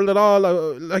fighter in the world at all.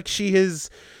 Like, she is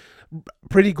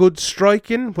pretty good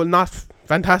striking. Well, not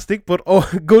fantastic, but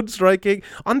good striking.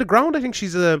 On the ground, I think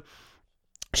she's a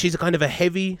kind of a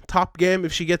heavy top game.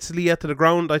 If she gets Leah to the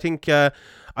ground, I think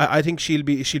I think she'll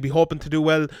be hoping to do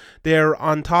well there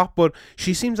on top. But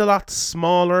she seems a lot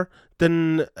smaller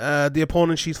than the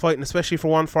opponent she's fighting, especially for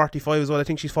 145 as well. I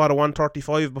think she's fought a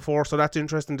 135 before, so that's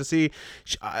interesting to see.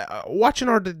 Watching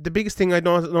her, the biggest thing I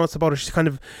noticed about her, she's kind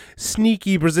of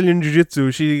sneaky Brazilian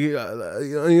Jiu-Jitsu. She,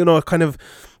 you know, kind of,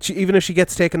 she, even if she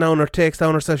gets taken down or takes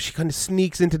down herself, she kind of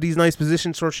sneaks into these nice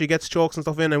positions where she gets chokes and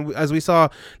stuff in. And as we saw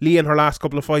Leah in her last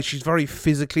couple of fights, she's very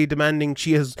physically demanding.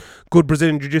 She has good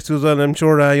Brazilian Jiu-Jitsu as well, and I'm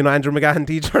sure you know, Andrew McGahan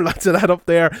teaches her lots of that up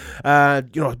there.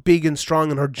 You know, big and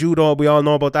strong, and her judo, we all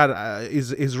know about that,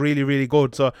 is really, really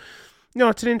good. So, you know,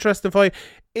 it's an interesting fight.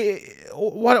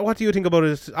 What do you think about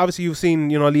it? Obviously, you've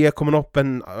seen, you know, Leah coming up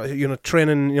and you know,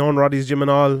 training, you know, in Roddy's gym and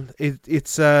all.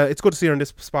 It's good to see her in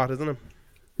this spot, isn't it?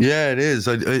 Yeah, it is.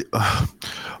 I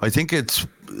think it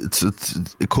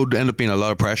could end up being a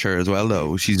lot of pressure as well,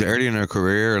 though. She's early in her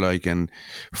career, like, and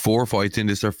 4 fights in,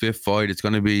 this is her 5th fight. It's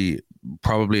going to be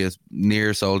probably a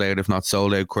near sold out, if not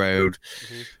sold out crowd.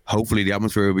 Mm-hmm. Hopefully the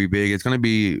atmosphere will be big. It's going to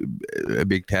be a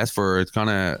big test for her. It's kind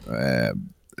of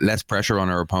less pressure on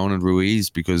her opponent,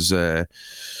 Ruiz, because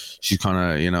she's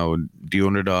kind of, you know, the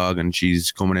underdog and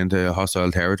she's coming into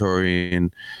hostile territory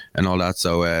and all that.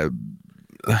 So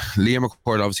Leah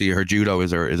McCourt, obviously her judo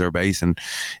is her base, and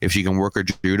if she can work her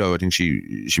judo, I think she'll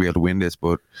be able to win this.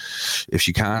 But if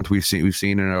she can't, we've seen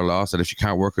in her loss that if she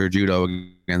can't work her judo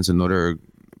against another,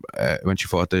 when she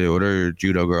fought the other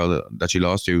judo girl that she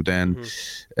lost to, then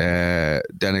it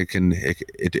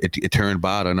turned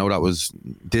bad. I know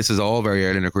this is all very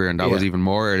early in her career, and that was even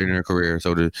more early in her career.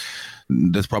 So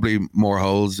there's probably more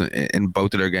holes in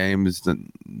both of their games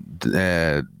than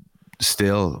there's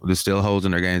still holes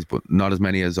in their games, but not as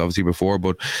many as obviously before.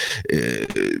 But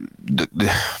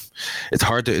it's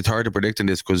hard to predict in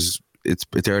this because it's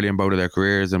early in both of their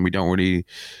careers, and we don't really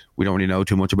know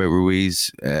too much about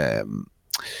Ruiz.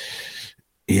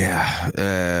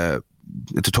 It's a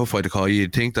tough fight to call.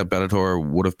 You'd think that Bellator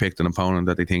would have picked an opponent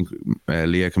that they think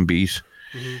Leah can beat.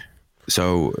 Mm-hmm.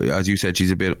 So as you said,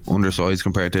 she's a bit undersized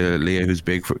compared to Leah, who's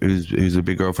big, who's a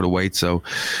big girl for the weight. So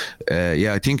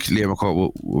I think Leah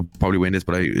McCourt will probably win this,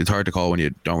 but it's hard to call when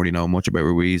you don't really know much about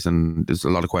Ruiz, and there's a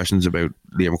lot of questions about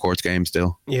Leah McCourt's game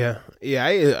still. Yeah.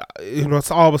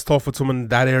 It's always tough with someone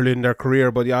that early in their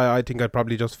career, but I think I'd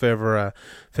probably just favour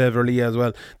Leah as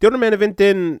well. The other main event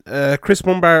then, Chris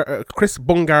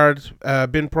Bungard,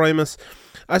 Ben Primus.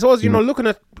 I suppose, looking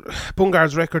at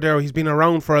Bungard's record there, he's been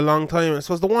around for a long time. I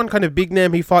suppose the one kind of big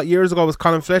name he fought years ago was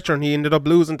Colin Fletcher, and he ended up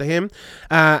losing to him.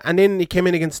 And then he came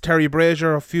in against Terry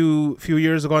Brazier a few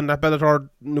years ago in that Bellator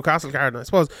Newcastle card. And I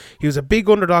suppose he was a big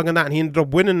underdog in that, and he ended up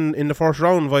winning in the first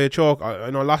round via choke. I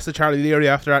lost to Charlie Leary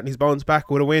after that, and he's bounced back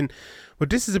with a win. But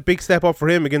this is a big step up for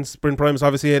him against Bryn Primus,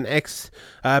 obviously an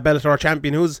ex-Bellator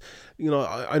champion who's,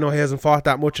 I know he hasn't fought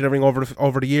that much and everything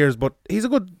over the years, but he's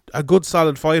a good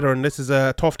solid fighter, and this is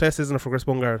a tough test, isn't it, for Chris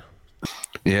Bungard?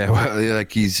 Yeah, well,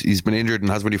 like he's been injured and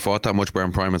hasn't really fought that much,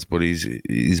 Bryn Primus, but he's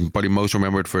probably most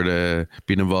remembered for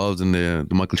being involved in the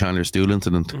Michael Chandler stool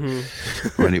incident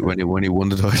when he won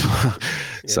the title.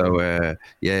 So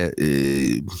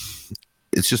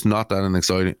it's just not that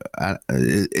exciting.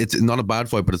 It's not a bad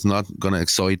fight, but it's not going to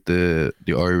excite the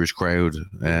Irish crowd.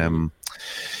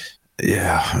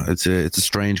 It's a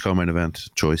strange co-main event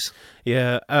choice.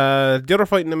 Yeah, the other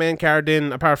fight in the main card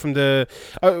then, apart from the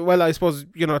I suppose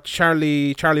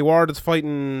Charlie Ward is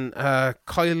fighting Kyle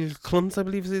Kluntz, I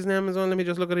believe is his name as well. Let me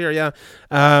just look at it here.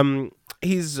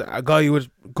 He's a guy with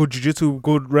good jiu-jitsu,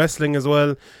 good wrestling as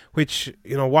well, which,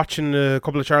 watching a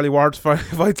couple of Charlie Ward's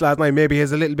fights last night, maybe he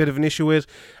has a little bit of an issue with.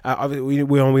 We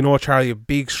know Charlie, a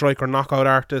big striker, knockout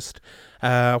artist.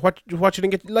 What you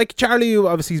think? Like Charlie,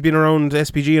 obviously he's been around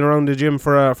SPG and around the gym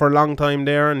for a long time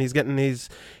there, and he's getting his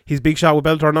big shot with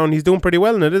Bellator now, and he's doing pretty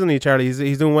well in it, isn't he, Charlie?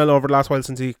 He's doing well over the last while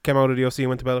since he came out of the UFC and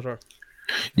went to Bellator.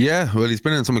 Yeah, well, he's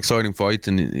been in some exciting fights,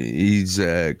 and he's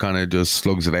kind of just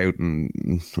slugs it out,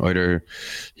 and either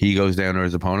he goes down or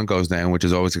his opponent goes down, which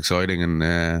is always exciting.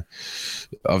 And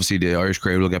obviously the Irish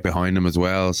crowd will get behind him as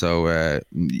well, so I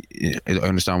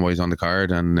understand why he's on the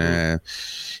card. And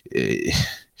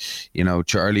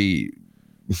Charlie,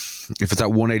 if it's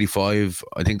at 185,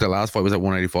 I think the last fight was at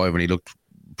 185 and he looked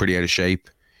pretty out of shape.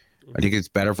 I think it's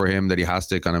better for him that he has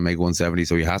to kind of make 170,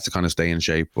 so he has to kind of stay in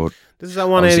shape. But this is at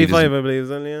 185, I believe,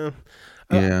 isn't it?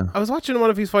 Yeah. I was watching one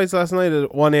of his fights last night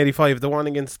at 185, the one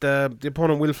against the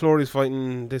opponent Will Flory's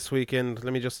fighting this weekend.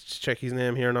 Let me just check his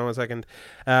name here now a second.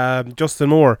 Justin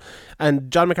Moore.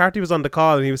 And John McCarthy was on the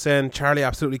call, and he was saying Charlie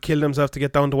absolutely killed himself to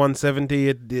get down to 170,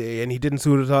 and he didn't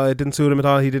suit it all. It didn't suit him at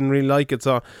all. He didn't really like it,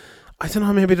 so I don't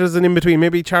know, maybe there's an in-between.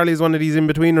 Maybe Charlie's one of these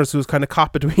in-betweeners who's kind of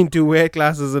caught between two weight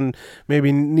classes, and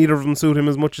maybe neither of them suit him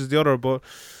as much as the other. But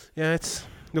yeah, it's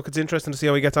interesting to see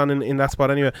how he gets on in that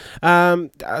spot anyway. As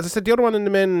I said, the other one in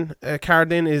the main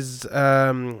card in is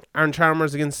Aaron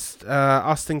Chalmers against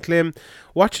Austin Klim.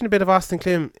 Watching a bit of Austin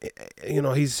Klim,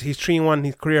 he's 3-1 in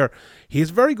his career. He has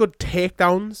very good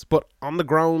takedowns, but on the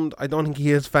ground, I don't think he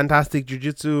has fantastic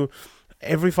jiu-jitsu.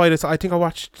 Every fight, I think I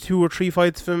watched 2 or 3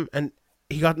 fights of him, and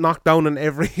he got knocked down in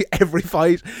every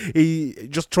fight. He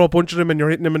just throw punches him and you're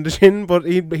hitting him in the chin, but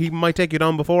he might take you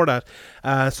down before that.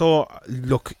 So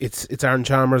look, it's Aaron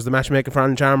Chalmers. The matchmaking for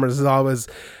Aaron Chalmers is always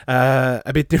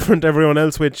a bit different to everyone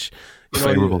else, which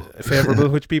favourable,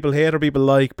 which people hate or people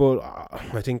like. But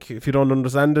I think if you don't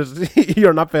understand it,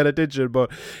 you're not paying attention.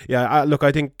 But yeah, look,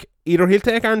 I think either he'll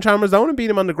take Aaron Chalmers down and beat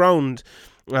him on the ground,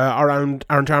 or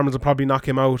Aaron Chalmers will probably knock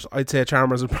him out. I'd say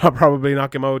Chalmers will probably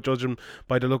knock him out, judging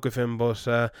by the look of him. But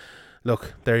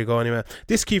look, there you go anyway.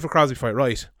 This Kiefer Crosby fight,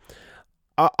 right?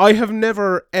 I have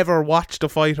never ever watched a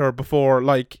fighter before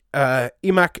like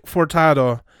Imak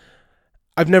Furtado.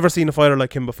 I've never seen a fighter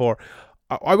like him before.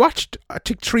 I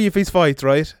took 3 of his fights,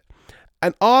 right?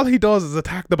 And all he does is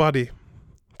attack the body.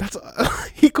 That's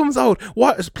he comes out.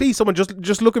 What? Please, someone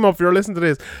just look him up if you're listening to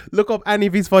this. Look up any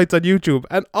of his fights on YouTube,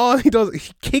 and all he does,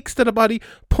 he kicks to the body,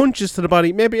 punches to the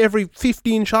body. Maybe every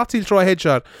 15 shots he'll throw a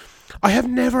headshot. I have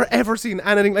never ever seen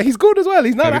anything like. He's good as well.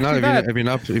 He's not actually bad. Have you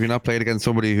not played against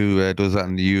somebody who does that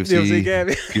in the UFC game?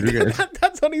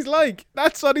 That's what he's like.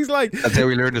 That's what he's like. That's how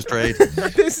we learned his trade.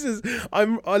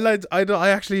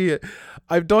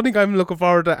 I don't think I'm looking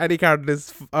forward to any card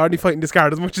this or any fight in this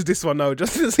card as much as this one now,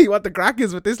 just to see what the crack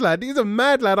is with this lad. He's a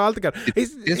mad lad altogether.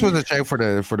 This was a shout for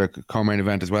the co-main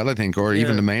event as well, I think, or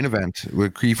even the main event where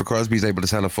Kiefer Crosby's able to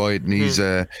sell a fight, and he's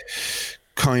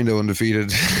kind of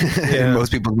undefeated in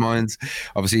most people's minds.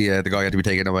 Obviously, the guy had to be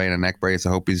taken away in a neck brace. I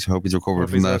hope he's recovered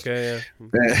from that. Okay,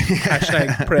 yeah.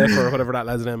 Hashtag pray for whatever that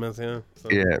lad's name is. Yeah. So.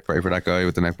 Yeah, pray for that guy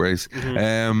with the neck brace.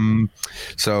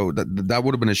 So that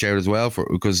would have been a shout as well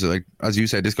because, like as you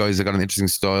said, this guy's got an interesting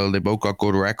style. They both got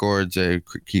good records.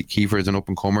 Kiefer is an up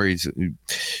and comer. He's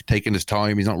taking his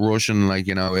time. He's not rushing. Like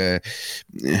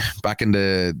back in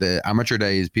the amateur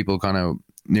days, people kind of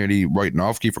nearly writing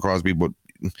off Kiefer Crosby, but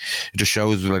it just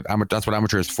shows like that's what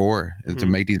amateur is for, is to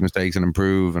make these mistakes and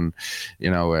improve. And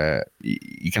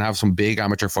you can have some big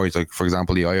amateur fights, like for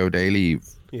example the Io Daly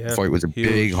fight was a huge,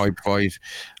 big hype fight,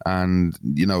 and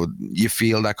you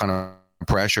feel that kind of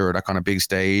pressure or that kind of big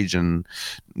stage and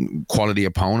quality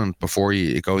opponent before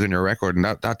it goes in your record, and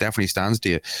that definitely stands to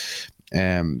you.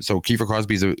 So Kiefer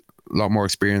Crosby's a lot more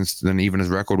experienced than even his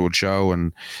record would show,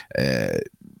 and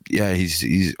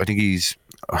he's I think he's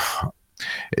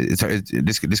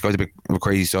this guy's a bit of a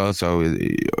crazy style, so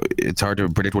it's hard to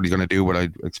predict what he's going to do, but I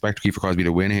expect Kiefer Crosby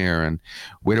to win here, and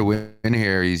with a win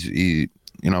here he'd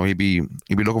be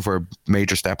looking for a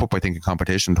major step up, I think, in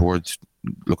competition towards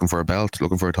looking for a belt,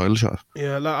 looking for a title shot.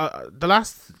 Yeah, the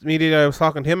last meeting I was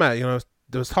talking to him at,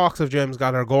 there was talks of James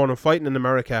Gallagher going and fighting in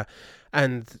America.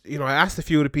 And, I asked a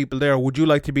few of the people there, would you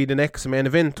like to be the next main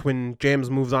event when James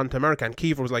moves on to America? And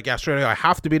Kiefer was like, yeah, straight away, I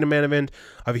have to be the main event.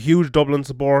 I have a huge Dublin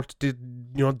support.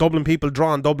 Dublin people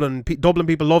draw on Dublin. Dublin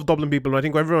people love Dublin people. And I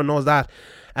think everyone knows that.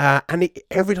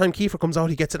 Every time Kiefer comes out,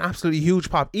 he gets an absolutely huge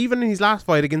pop. Even in his last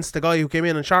fight against the guy who came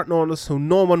in on short notice, who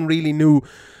no one really knew,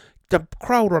 the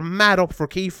crowd were mad up for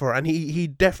Kiefer, and he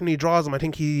definitely draws them. I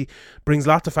think he brings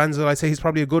lots of fans. I'd say he's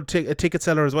probably a good ticket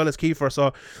seller as well as Kiefer.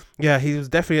 So yeah, he was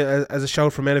definitely as a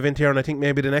shout for main event here, and I think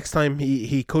maybe the next time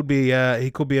he could be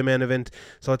a main event.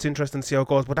 So it's interesting to see how it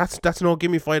goes. But that's no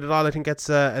gimme fight at all. I think it's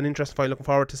an interesting fight. Looking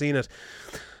forward to seeing it.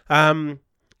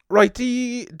 Right,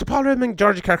 the Paul Redmond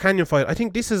Georgie Carcanian fight. I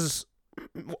think this is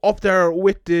up there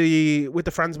with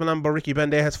the Franz Malambo Ricky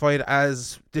Bandejas fight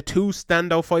as the two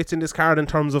standout fights in this card in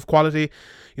terms of quality.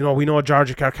 We know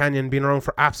Georgie Carcanian been around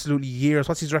for absolutely years.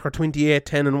 What's his record?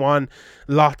 28-10-1.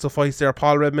 Lots of fights there.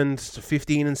 Paul Redmond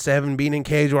 15-7, being in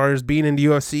Cage Warriors, being in the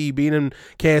UFC, being in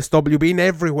KSW, being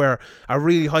everywhere. A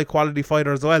really high quality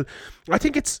fighter as well. I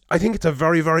think it's a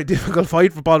very, very difficult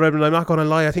fight for Paul Redmond. I'm not going to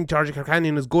lie. I think Georgie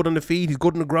Carcanian is good on the feet. He's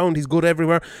good on the ground. He's good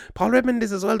everywhere. Paul Redmond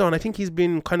is as well, though. I think he's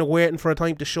been kind of waiting for a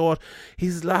time to show it.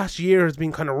 His last year has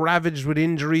been kind of ravaged with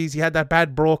injuries. He had that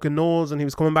bad broken nose, and he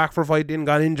was coming back for a fight, then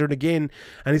got injured again,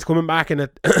 and he's coming back in a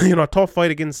a tough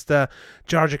fight against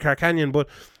Georgie Carcanian. But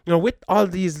with all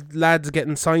these lads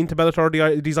getting signed to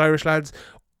Bellator, these Irish lads,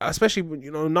 especially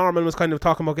Norman was kind of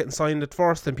talking about getting signed at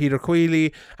first, and Peter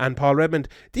Queally and Paul Redmond.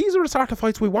 These are the sort of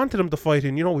fights we wanted them to fight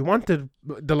in. We wanted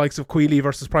the likes of Queally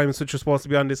versus Primus, which was supposed to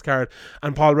be on this card,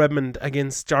 and Paul Redmond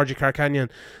against Georgie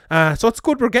Carcanian. So it's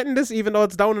good we're getting this, even though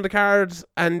it's down in the card,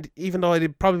 and even though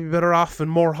I'd probably be better off and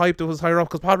more hyped if it was higher up,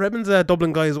 because Paul Redmond's a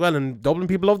Dublin guy as well, and Dublin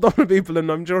people love Dublin people,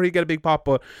 and I'm sure he'd get a big pop.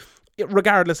 But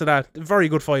regardless of that, very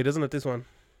good fight, isn't it, this one?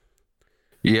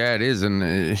 Yeah, it is, and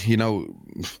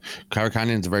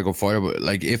Carcanian's a very good fighter. But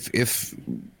like, if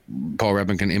Paul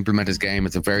Redmond can implement his game,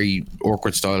 it's a very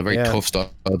awkward style, a very tough style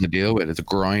to deal with. It's a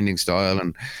grinding style,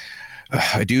 and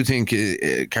I do think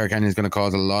Carcanian is going to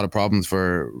cause a lot of problems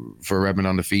for Redmond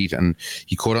on the feet, and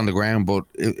he could on the ground. But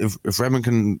if Redmond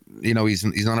can, he's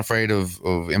not afraid of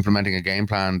implementing a game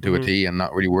plan to a T, and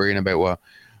not really worrying about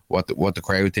what the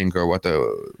crowd think or what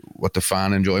the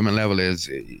fan enjoyment level is.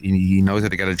 He knows how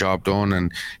to get a job done,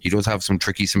 and he does have some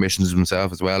tricky submissions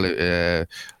himself as well.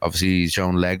 Obviously, he's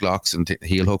shown leg locks and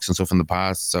heel hooks and stuff in the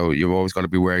past, so you've always got to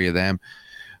be wary of them.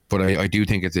 But I do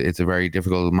think it's a very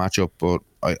difficult matchup. But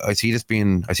I see this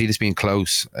being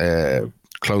close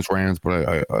rounds.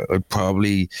 But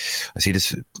I see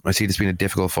this being a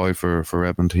difficult fight for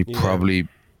Redmond. He probably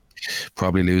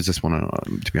lose this one,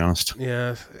 to be honest.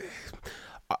 Yeah.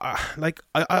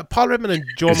 Paul Redmond and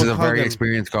Joe McColgan. This is a very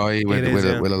experienced guy with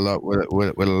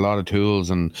a lot of tools,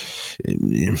 and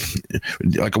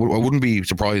like I wouldn't be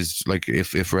surprised like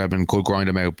if Redmond could grind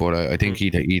him out, but I think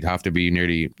he'd have to be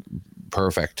nearly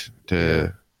perfect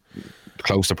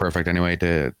close to perfect anyway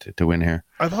to win here.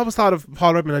 I've always thought of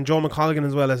Paul Redmond and Joe McColgan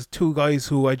as well as two guys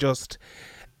who I just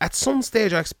at some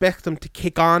stage I expect them to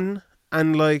kick on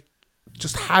and like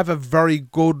just have a very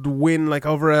good win like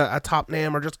over a top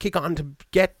name, or just kick on to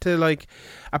get to like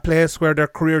a place where their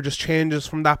career just changes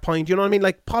from that point. You know what I mean?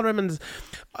 Like Paul Redmond's,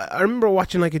 I remember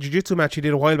watching like a jiu-jitsu match he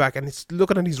did a while back, and it's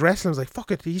looking at his wrestling, I was like,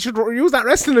 fuck it, he should use that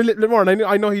wrestling a little bit more. And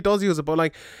I know he does use it, but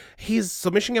like his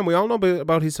submission game, we all know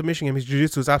about his submission game. His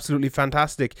jiu-jitsu is absolutely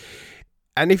fantastic.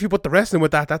 And if you put the wrestling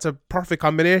with that, that's a perfect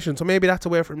combination. So maybe that's a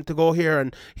way for him to go here.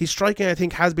 And his striking, I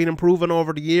think, has been improving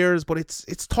over the years. But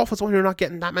it's tough as well. You're not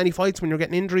getting that many fights when you're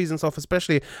getting injuries and stuff,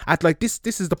 especially at like this.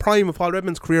 This is the prime of Paul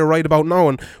Redmond's career right about now.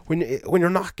 And when you're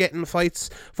not getting fights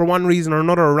for one reason or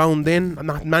another around then, and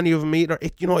not many of them either,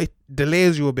 it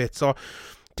delays you a bit. So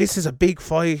this is a big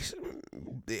fight.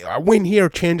 A win here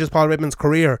changes Paul Redmond's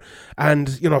career, and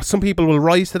some people will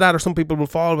rise to that or some people will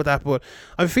fall with that, but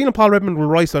I have a feeling Paul Redmond will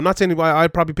rise. So I'm not saying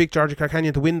I'd probably pick Georgie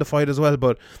Carcanian to win the fight as well,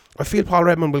 but I feel Paul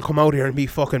Redmond will come out here and be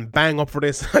fucking bang up for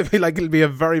this. I feel like it'll be a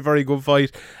very, very good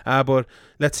fight, but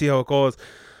let's see how it goes.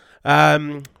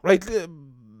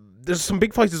 There's some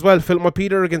big fights as well. Philip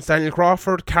Peter against Daniel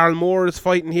Crawford. Carl Moore is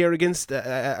fighting here against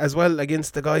as well,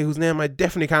 against the guy whose name I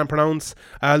definitely can't pronounce.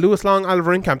 Lewis Long,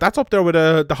 Oliver Inkamp. That's up there with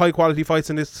the high quality fights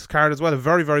in this card as well. A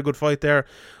very, very good fight there.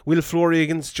 Will Fleury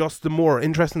against Justin Moore.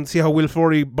 Interesting to see how Will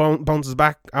Fleury bounces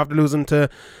back after losing to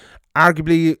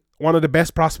arguably one of the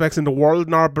best prospects in the world,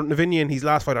 Norbert Navinyi, in his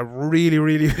last fight. I really,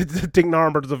 really think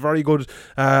Norbert is a very good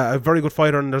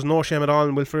fighter, and there's no shame at all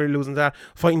in Will Fleury losing that.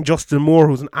 Fighting Justin Moore,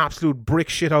 who's an absolute brick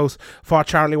shithouse, fought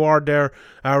Charlie Ward there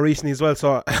recently as well.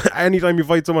 So anytime you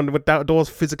fight someone with those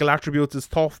physical attributes is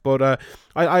tough, but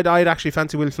I'd actually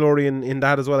fancy Will Fleury in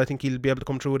that as well. I think he'll be able to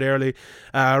come through it early.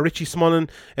 Richie Smullen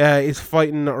is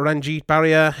fighting Ranjit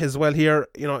Bharia as well here.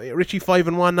 Richie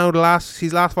 5-1 now.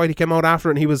 His last fight he came out after,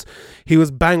 and he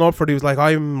was bang up for it. He was like,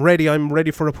 I'm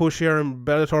ready for a push here, and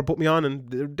Bellator put me on,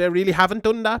 and they really haven't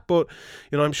done that. But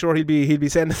I'm sure he'll be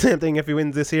saying the same thing if he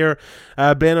wins this here.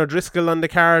 Blaine O'Driscoll on the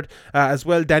card as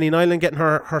well. Danny Nyland getting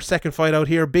her second fight out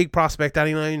here. Big prospect,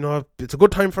 Danny Nyland. It's a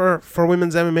good time for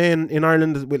women's MMA in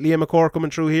Ireland with Leah McCord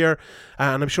coming through here,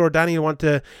 and I'm sure Danny will want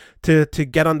to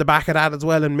get on the back of that as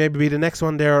well, and maybe be the next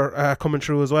one there coming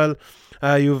through as well.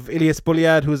 You have Ilias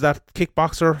Buliad, who's that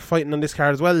kickboxer, fighting on this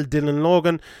card as well. Dylan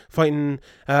Logan fighting,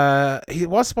 he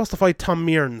was supposed to fight Tom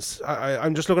Mearns.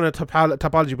 I'm just looking at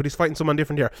topology, but he's fighting someone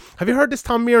different here. Have you heard this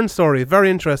Tom Mearns story? Very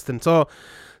interesting. So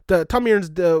Tom Mearns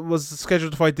was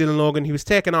scheduled to fight Dylan Logan. He was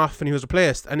taken off and he was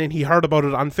replaced, and then he heard about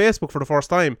it on Facebook for the first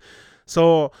time.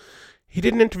 So he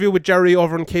did an interview with Jerry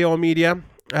over in KO Media,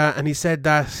 and he said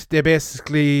that they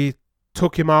basically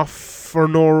took him off for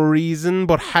no reason,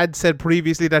 but had said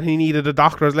previously that he needed a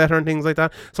doctor's letter and things like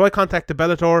that. So I contacted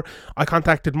Bellator. I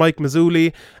contacted Mike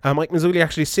Mazzulli. Mike Mazzulli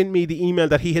actually sent me the email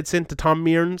that he had sent to Tom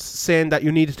Mearns saying that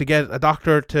you needed to get a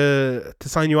doctor to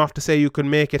sign you off to say you can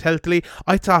make it healthily.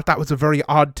 I thought that was a very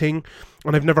odd thing,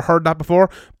 and I've never heard that before.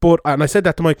 And I said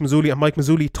that to Mike Mazzulli, and Mike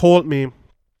Mazzulli told me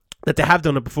that they have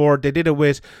done it before. They did it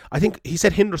with, I think he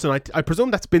said Henderson. I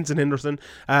presume that's Benson Henderson,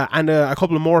 and a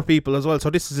couple of more people as well. So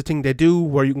this is a thing they do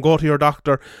where you can go to your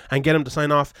doctor and get him to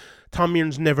sign off. Tom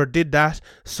Mearns never did that,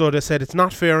 so they said it's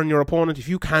not fair on your opponent. If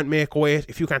you can't make weight,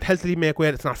 if you can't healthily make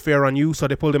weight, it's not fair on you, so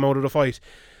they pulled him out of the fight.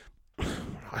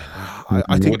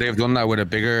 I think would they have done that with a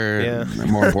bigger,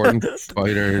 more important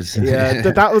fighters? Yeah,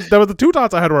 that was the two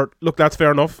thoughts I had were, look, that's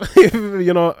fair enough.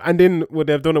 And then would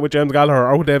they have done it with James Gallagher,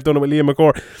 or would they have done it with Liam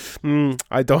McCord?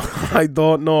 I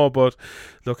don't know, but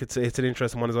look, it's an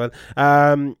interesting one as well.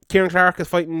 Kieran Clark is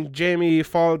fighting Jamie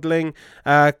Faldling.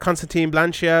 Constantine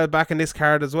Blanchia back in this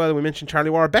card as well. We mentioned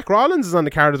Charlie Ward. Beck Rollins is on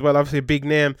the card as well, obviously a big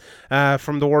name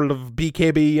from the world of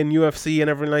BKB and UFC and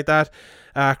everything like that.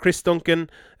 Chris Duncan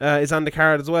is on the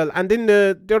card as well, and then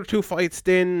the other two fights,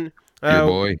 then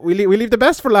we leave the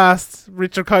best for last.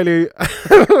 Richard Kiley.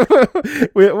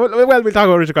 we'll talk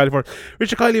about Richard Kiley first.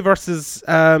 Richard Kiley versus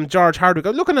George Hardwick.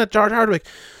 I'm looking at George Hardwick.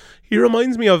 He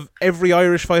reminds me of every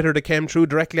Irish fighter that came through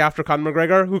directly after Conor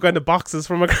McGregor, who kind of boxes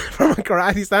from a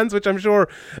karate stance, which I'm sure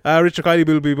Richard Kiley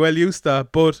will be well used to.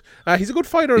 But he's a good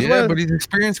fighter as well. Yeah, but he's an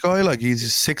experienced guy. Like, he's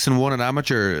 6-1 an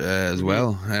amateur as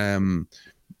well.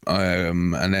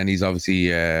 And then he's obviously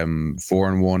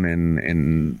 4-1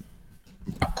 in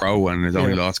pro, and his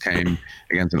only loss came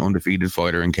against an undefeated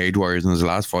fighter in Cage Warriors in his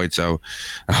last fight. So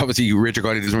obviously Richard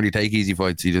Kiley doesn't really take easy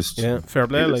fights. He just fair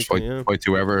play, fights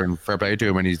whoever, and fair play to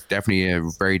him. And he's definitely a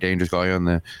very dangerous guy on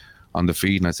the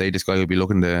feet. And I'd say this guy will be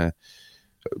looking to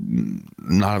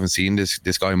not having seen this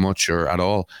guy much or at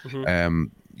all.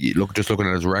 Just looking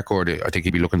at his record, I think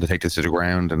he'd be looking to take this to the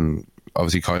ground, and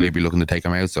obviously Kiley would be looking to take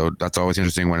him out. So that's always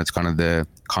interesting when it's kind of the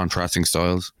contrasting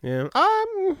styles.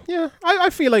 I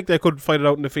feel like they could fight it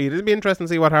out in the feet. It'd be interesting to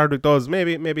see what Hardwick does.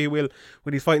 Maybe he will,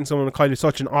 when he's fighting someone with Kiley,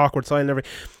 such an awkward style and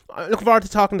everything. I'm looking forward to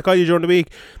talking to Kiley during the week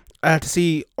to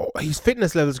see his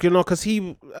fitness levels, because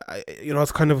he,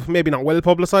 it's kind of maybe not well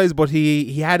publicised, but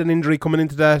he had an injury coming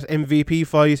into that MVP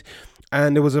fight,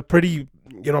 and it was a pretty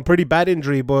bad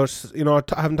injury, but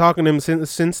having talking to him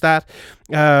since that,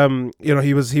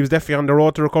 He was definitely on the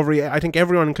road to recovery. I think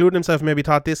everyone, including himself, maybe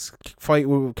thought this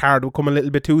card would come a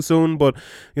little bit too soon, but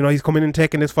he's coming in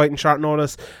taking this fight in short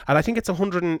notice, and I think it's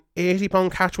 180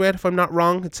 pound catch weight if I'm not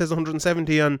wrong. It says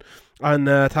 170 on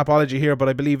Tapology here, but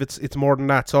I believe it's more than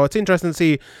that. So it's interesting to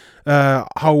see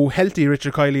how healthy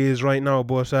Richard Kiley is right now.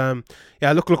 But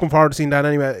looking forward to seeing that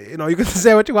anyway. You can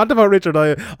say what you want about Richard.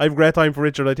 I have great time for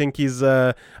Richard. I think he's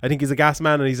a gas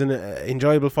man, and he's an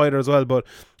enjoyable fighter as well. But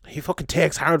he fucking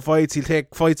takes hard fights. He'll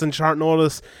take fights on short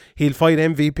notice. He'll fight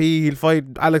MVP. He'll fight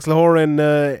Alex Lahore in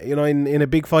a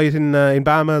big fight in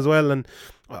Bama as well. And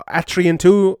at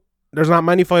 3-2. There's not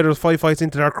many fighters 5 fights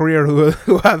into their career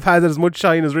who have had as much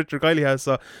shine as Richard Kiley has,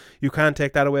 so you can't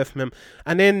take that away from him.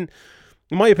 And then,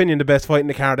 in my opinion, the best fight in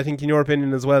the card, I think in your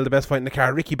opinion as well, the best fight in the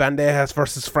card, Ricky Bandejas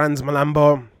versus Franz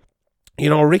Malambo.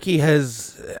 Ricky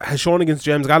has shown against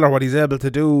James Gallagher what he's able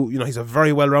to do. He's a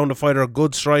very well-rounded fighter, a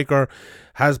good striker,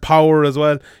 has power as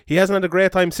well. He hasn't had a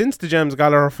great time since the James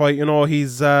Gallagher fight.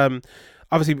 He's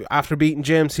obviously, after beating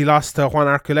James, he lost to Juan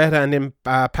Arculeta and then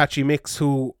Patchy Mix,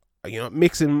 who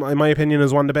Mix, in my opinion,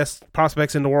 is one of the best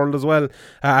prospects in the world as well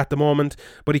at the moment.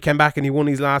 But he came back and he won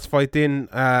his last fight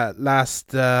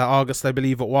last August, I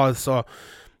believe it was. So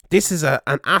this is an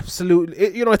absolute,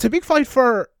 it's a big fight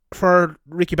for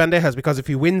Ricky Bandejas, because if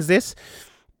he wins this,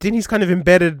 then he's kind of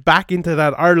embedded back into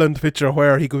that Ireland picture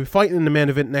where he could be fighting in the main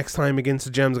event next time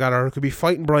against James Gallagher. He could be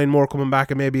fighting Brian Moore coming back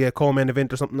and maybe a co-main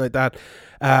event or something like that.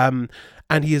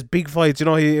 And he has big fights.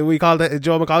 We called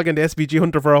Joe McColgan the SBG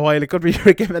Hunter for a while. It could be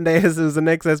Ricky Bandejas who's the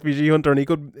next SBG Hunter, and he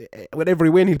could, with every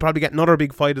win, he'll probably get another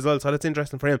big fight as well. So that's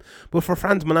interesting for him. But for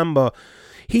Franz Malambo,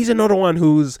 he's another one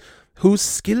whose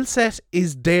skill set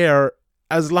is there,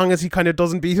 as long as he kind of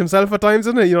doesn't beat himself at times,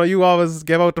 isn't it? You always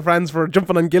give out to Franz for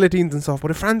jumping on guillotines and stuff,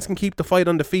 but if Franz can keep the fight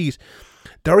on the feet,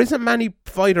 there isn't many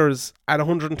fighters at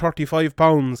 135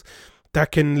 pounds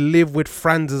that can live with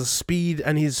Franz's speed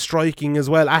and his striking as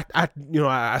well at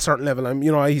a certain level.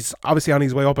 He's obviously on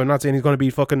his way up. I'm not saying he's going to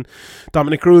beat fucking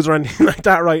Dominic Cruz or anything like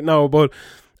that right now, but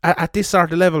at this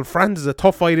sort of level, Franz is a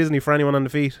tough fight, isn't he, for anyone on the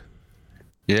feet?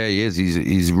 Yeah, he is.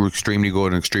 He's extremely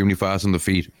good and extremely fast on the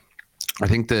feet. I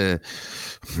think in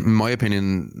my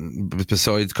opinion,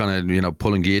 besides kind of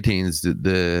pulling guillotines,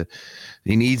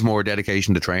 he needs more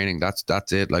dedication to training.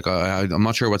 That's it. Like I'm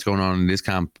not sure what's going on in this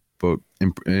camp, but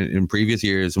in previous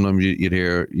years, sometimes you'd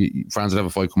hear Franz would have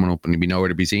a fight coming up and he'd be nowhere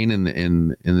to be seen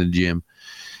in the gym.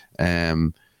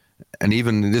 And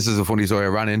even, this is a funny story, I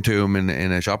ran into him in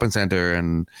a shopping centre,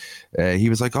 and he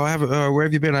was like, where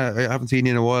have you been? I haven't seen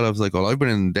you in a while. I was like, well, I've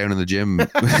been down in the gym.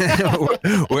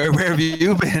 where have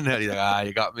you been? And he's like,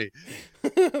 you got me.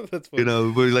 That's funny.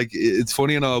 But like, it's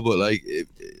funny and all, but like,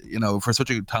 for such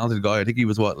a talented guy, I think he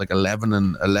was 11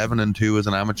 and 2 as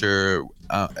an amateur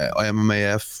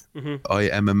IMMAF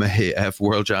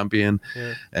world champion.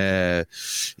 Yeah.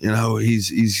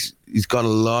 He's got a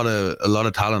lot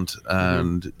of talent,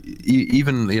 and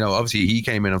even obviously he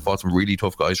came in and fought some really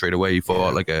tough guys straight away. He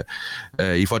fought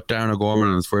he fought Darren O'Gorman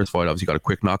in his first fight. Obviously got a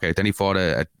quick knockout. Then he fought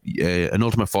an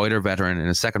Ultimate Fighter veteran in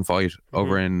his second fight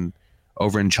over in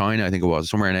China, I think it was,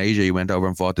 somewhere in Asia. He went over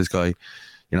and fought this guy.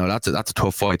 That's a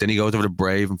tough fight. Then he goes over to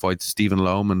Brave and fights Stephen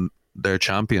Lohman, their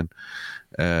champion.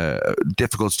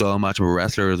 Difficult style match of a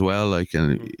wrestler as well.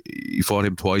 And he fought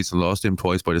him twice and lost him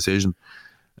twice by decision.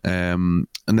 And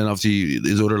then obviously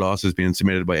his other losses being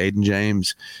submitted by Aiden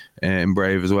James in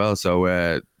Brave as well.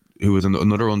 So who was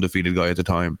another undefeated guy at the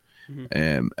time.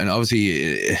 And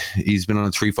obviously he's been on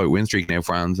a 3-fight win streak now,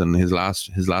 Franz, and his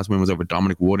last win was over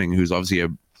Dominic Wooding, who's obviously a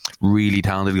really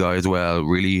talented guy as well,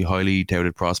 really highly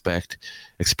touted prospect,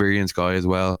 experienced guy as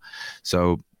well.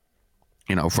 So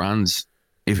Franz,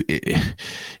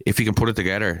 if he can put it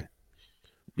together,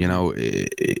 he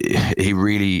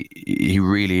really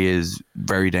is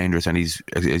very dangerous, and he's,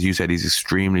 as you said, he's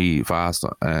extremely fast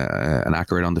and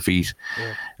accurate on the feet.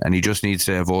 And he just needs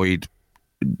to avoid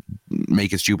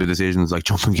making stupid decisions like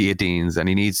jumping guillotines, and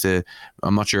he needs to,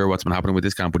 I'm not sure what's been happening with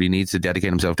this camp, but he needs to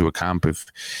dedicate himself to a camp. If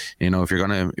you're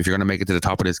gonna make it to the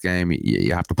top of this game,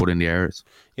 you have to put in the hours.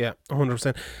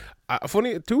 100%.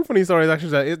 Two funny stories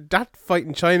actually. That fight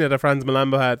in China that Franz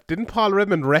Malambo had, didn't Paul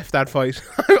Redmond ref that fight?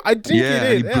 I think he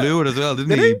did. He blew it as well,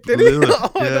 didn't he? Did he? Blew it.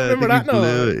 Oh, I don't remember that now.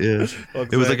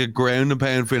 It was like a ground and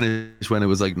pound finish when it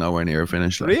was like nowhere near a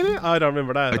finish. Really? I don't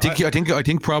remember that. I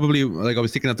think probably, like I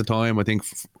was thinking at the time, I think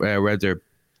Redzer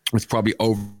was probably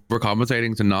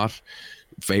overcompensating to not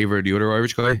favour the other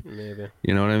Irish guy. Maybe.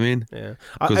 You know what I mean? Yeah.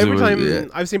 Every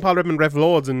time I've seen Paul Redmond ref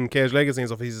loads in Cage Legacy and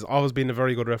stuff, he's always been a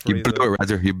very good referee. He blew it,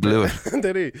 Redzer. He blew it.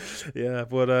 Did he? Yeah,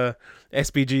 but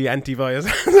SBG anti-bias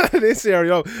this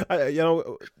year,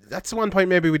 that's one point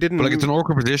maybe we didn't. But like it's an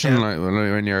awkward position, like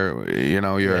when you're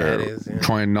it is, yeah.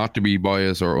 trying not to be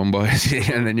biased or unbiased,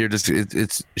 and then you're just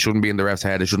it shouldn't be in the ref's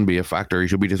head. It shouldn't be a factor. You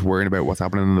should be just worrying about what's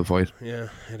happening in the fight. Yeah,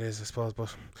 it is, I suppose.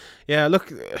 But yeah,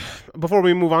 look, before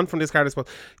we move on from this card, I suppose.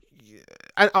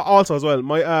 And also as well,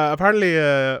 my apparently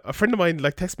a friend of mine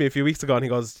like texted me a few weeks ago and he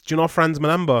goes, "Do you know Franz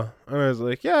Manamba?" And I was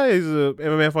like, "Yeah, he's a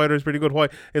MMA fighter. He's pretty good." Why?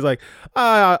 He's like,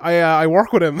 I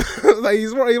work with him." Like he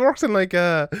works in like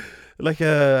a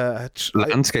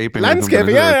landscaping.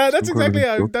 Yeah, that's exactly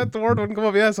that the word wouldn't come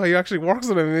up. Yeah, so he actually works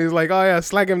with him. And he's like, "Oh yeah,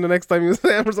 slag him the next time you see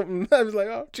him or something." I was like,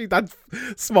 "Oh gee, that's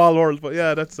small world." But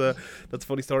yeah, that's a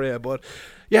funny story. Yeah, but.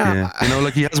 Yeah,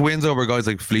 like he has wins over guys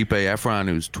like Felipe Efron,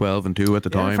 who's 12-2 at the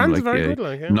time. Fran's like, very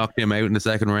good, knocked him out in the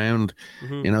second round.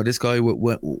 Mm-hmm. This guy,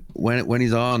 when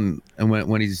he's on and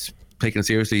when he's taken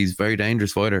seriously, he's a very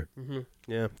dangerous fighter. Mm-hmm.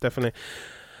 Yeah, definitely.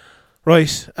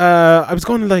 Right, I was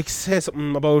going to say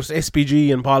something about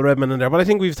SBG and Paul Redmond in there, but I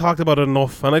think we've talked about it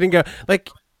enough, and I think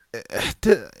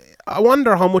I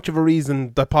wonder how much of a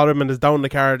reason that Paul Redmond is down the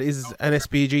card is an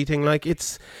SBG thing. Like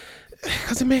it's.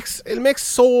 Because it makes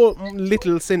so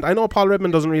little sense. I know Paul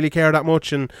Redmond doesn't really care that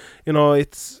much, and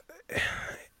it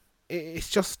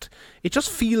just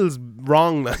feels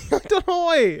wrong. I don't know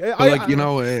why.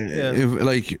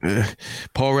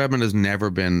 Paul Redmond has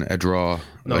never been a draw.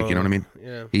 No, like, you know what I mean?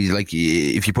 Yeah. He's like,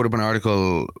 if you put up an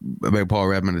article about Paul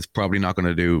Redmond, it's probably not going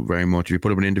to do very much. If you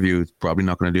put up an interview, it's probably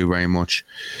not going to do very much.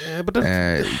 Yeah, but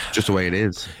just the way it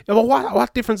is. Yeah, but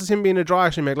what difference does him being a draw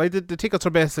actually make? Like the tickets are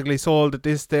basically sold at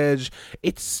this stage.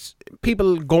 It's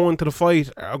people going to the fight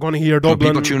are going to hear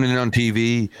Dublin. People tuning in on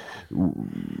TV.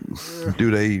 Do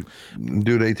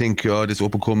they think this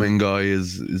up and coming guy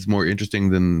is more interesting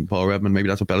than Paul Redmond? Maybe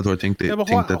that's what Bellator think they do.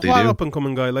 What up and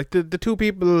coming guy? Like the two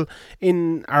people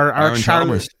in are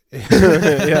Chalmers.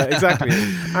 Yeah, exactly.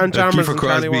 Aaron Chalmers and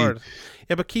Charlie Ward.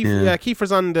 Yeah, but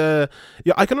Kiefer's on the.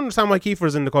 Yeah, I can understand why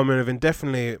Kiefer's in the co-main event,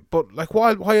 definitely. But like, why?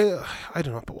 I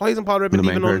don't know. But why isn't Paul Redmond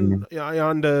even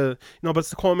on the? But it's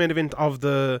the co-main event of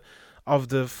the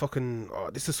fucking. Oh,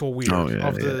 this is so weird.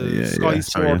 Of the Sky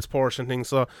Sports portion thing.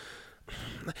 So,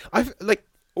 I've like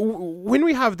when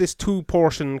we have this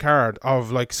 2-portion card of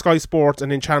like Sky Sports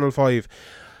and then Channel 5.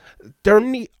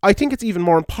 I think it's even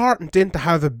more important then to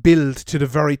have a build to the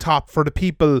very top for the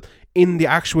people in the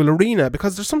actual arena,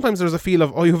 because there's a feel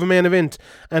of, you have a main event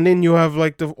and then you have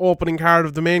like the opening card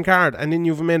of the main card and then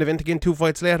you have a main event again 2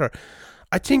 fights later.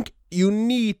 I think you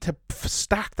need to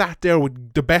stack that there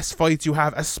with the best fights you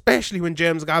have, especially when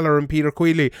James Gallagher and Peter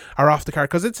Queally are off the card,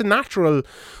 because it's a natural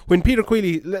when Peter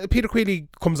Queally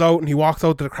comes out and he walks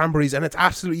out to the Cranberries and it's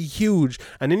absolutely huge,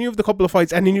 and then you have the couple of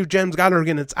fights and then you have James Gallagher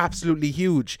again, it's absolutely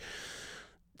huge.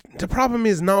 The problem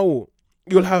is now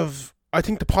you'll have, I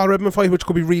think, the Paul Redmond fight, which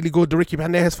could be really good, the Ricky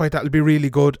Bandejas fight, that'll be really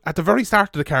good at the very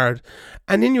start of the card,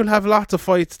 and then you'll have lots of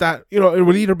fights that it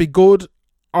will either be good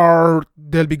or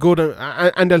they'll be good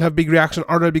and they'll have big reaction,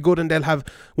 or they'll be good and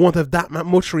won't have that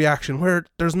much reaction, where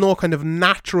there's no kind of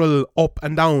natural up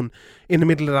and down in the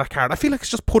middle of that card. I feel like it's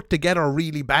just put together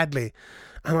really badly,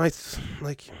 and it's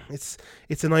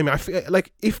a nightmare. I feel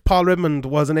like if Paul Redmond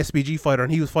was an SBG fighter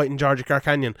and he was fighting Georgie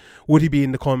Carcanyon, would he be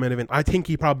in the co-main event? I think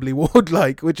he probably would,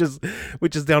 which is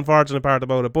the unfortunate part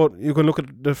about it. But you can look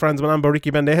at the Franz Manamba,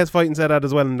 Ricky Bandejas fight and say that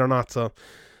as well, and they're not, so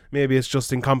maybe it's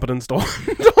just incompetence the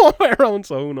whole way around,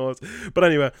 so who knows. But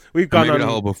anyway, we've gone on. Maybe the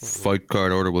whole fight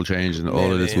card order will change and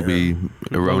all of this will be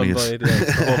erroneous. So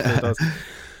hopefully it does.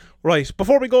 Right,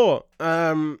 before we go,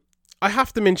 I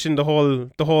have to mention the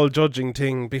whole judging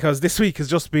thing, because this week has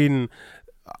just been.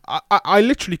 I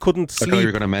literally couldn't sleep. I thought you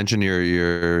were going to mention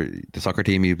the soccer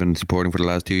team you've been supporting for the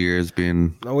last 2 years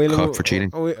being caught for cheating.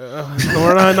 No,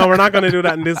 we're not going to do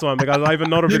that in this one, because I have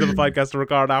another bit of a podcast to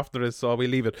record after this, so we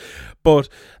leave it. But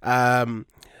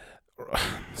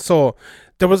so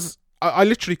there was. I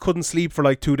literally couldn't sleep for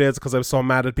like 2 days because I was so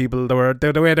mad at people. The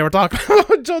way they were talking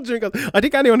about judging. I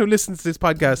think anyone who listens to this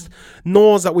podcast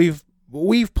knows that we've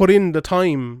put in the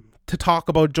time to talk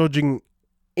about judging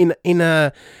in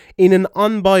an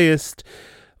unbiased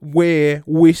way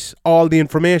with all the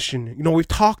information. We've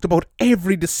talked about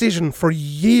every decision for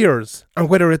years and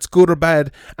whether it's good or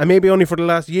bad, and maybe only for the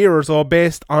last year or so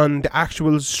based on the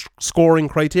actual scoring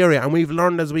criteria, and we've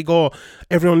learned as we go.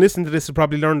 Everyone listening to this has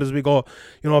probably learned as we go.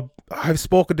 I've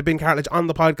spoken to Ben Cartledge on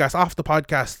the podcast, off the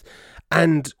podcast,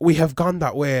 and we have gone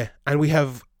that way, and we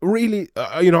have really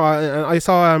I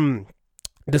saw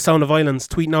The Sound of Violence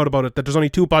tweeting out about it, that there's only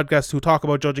 2 podcasts who talk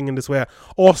about judging in this way,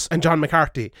 us and John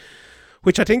McCarthy,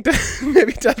 which I think that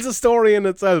maybe tells a story in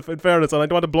itself, in fairness, and I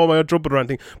don't want to blow my own trumpet or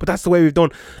anything, but that's the way we've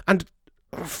done. And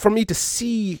for me to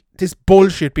see this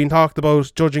bullshit being talked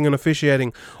about judging and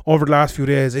officiating over the last few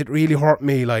days, it really hurt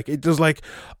me. Like, it was like,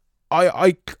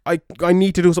 I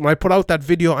need to do something. I put out that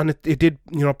video and it did,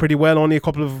 pretty well. Only a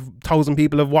couple of thousand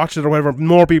people have watched it or whatever.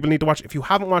 More people need to watch it. If you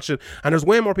haven't watched it, and there's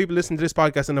way more people listening to this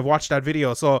podcast than have watched that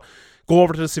video, so go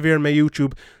over to the Severe MMA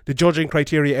YouTube, the judging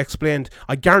criteria explained.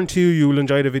 I guarantee you will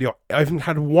enjoy the video. I haven't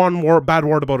had one bad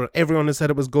word about it. Everyone has said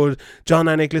it was good. John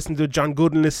Anik listened to it. John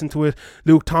Gooden listened to it.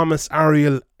 Luke Thomas,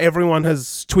 Ariel, everyone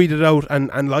has tweeted out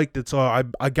and liked it. So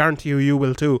I guarantee you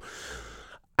will too.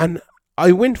 And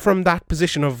I went from that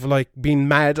position of like being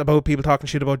mad about people talking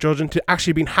shit about judging to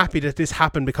actually being happy that this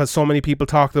happened because so many people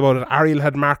talked about it. Ariel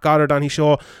had Mark Goddard on his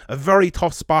show, a very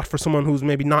tough spot for someone who's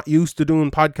maybe not used to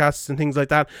doing podcasts and things like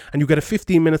that, and you get a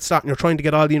 15-minute slot and you're trying to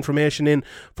get all the information in.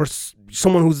 For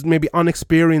someone who's maybe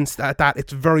unexperienced at that,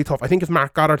 it's very tough. I think if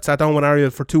Mark Goddard sat down with Ariel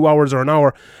for 2 hours or an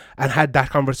hour and had that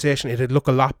conversation, it'd look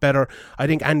a lot better. I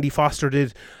think Andy Foster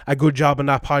did a good job on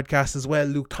that podcast as well.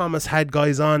 Luke Thomas had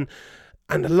guys on,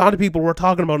 and a lot of people were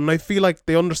talking about it, and I feel like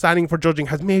the understanding for judging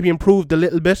has maybe improved a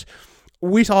little bit.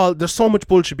 There's so much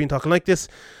bullshit being talking, like this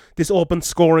open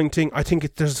scoring thing. I think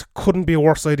couldn't be a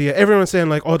worse idea. Everyone's saying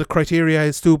like, oh, the criteria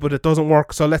is stupid, it doesn't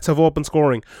work, so let's have open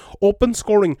scoring. Open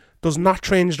scoring does not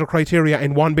change the criteria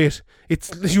in one bit.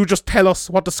 You just tell us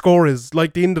what the score is,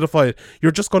 like the end of the fight.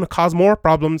 You're just going to cause more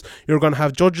problems. You're going to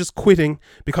have judges quitting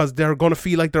because they're going to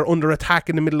feel like they're under attack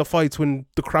in the middle of fights when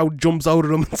the crowd jumps out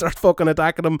of them and starts fucking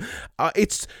attacking them.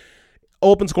 It's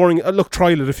open scoring. Look,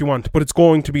 try it if you want, but it's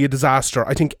going to be a disaster.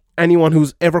 I think anyone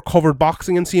who's ever covered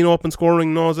boxing and seen open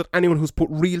scoring knows it. Anyone who's put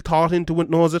real thought into it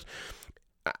knows it.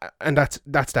 And that's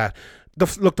that.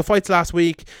 The fights last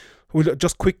week, we'll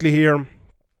just quickly here,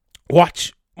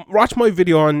 watch my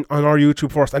video on our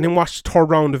YouTube first, and then watch the third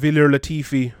round of Ilir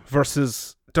Latifi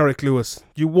versus Derek Lewis.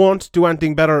 You won't do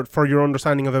anything better for your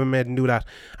understanding of MMA than do that,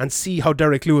 and see how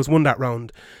Derek Lewis won that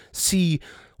round. See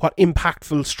what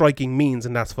impactful striking means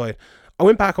in that fight. I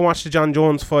went back and watched the John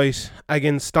Jones fight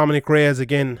against Dominic Reyes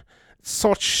again.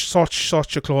 Such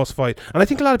a close fight. And I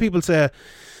think a lot of people say,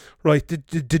 right,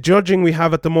 the judging we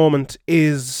have at the moment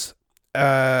is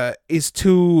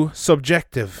too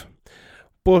subjective.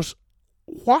 But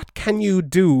what can you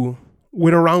do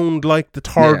with a round like the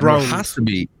third round? It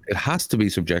has to be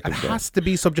subjective. It has to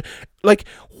be subjective. Like,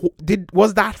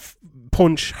 was that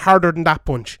punch harder than that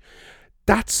punch?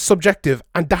 That's subjective,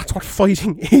 and that's what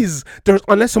fighting is.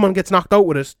 Unless someone gets knocked out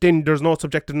with it, then there's no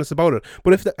subjectiveness about it.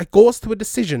 But if it goes to a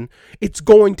decision, it's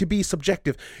going to be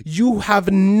subjective. You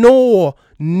have no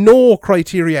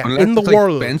criteria unless in the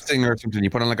world. Fencing or something, you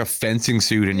put on like a fencing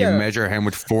suit and you measure how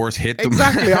much force hit them.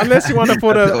 Exactly, unless you want to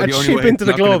put a chip into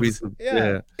the gloves.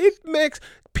 It makes...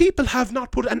 People have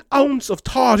not put an ounce of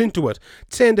thought into it,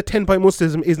 saying that 10-point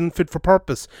Muslim isn't fit for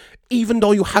purpose, even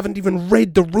though you haven't even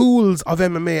read the rules of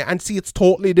MMA and see it's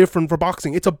totally different for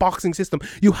boxing. It's a boxing system.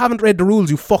 You haven't read the rules,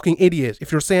 you fucking idiot,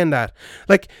 if you're saying that.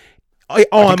 Like, my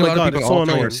God, it's so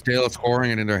annoying. Are still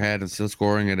scoring it in their head and still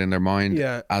scoring it in their mind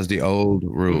as the old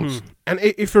rules. Mm-hmm. And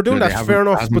if you're doing that, fair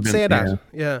enough, but say that.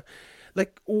 Yeah.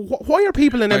 Like, why are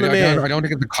people in MMA? I don't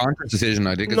think it's a conscious decision.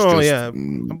 I think it's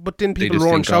but then people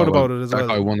roar and shout about it as well.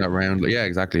 I won that round. Yeah,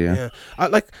 exactly. Yeah.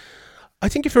 I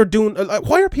think if you're doing,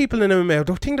 why are people in MMA?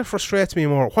 The thing that frustrates me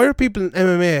more, why are people in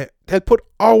MMA? They'll put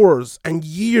hours and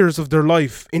years of their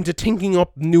life into thinking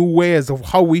up new ways of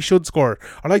how we should score.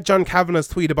 Or like John Kavanagh's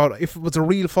tweet about if it was a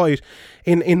real fight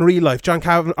in real life, John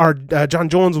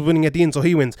Jones was winning at the end, so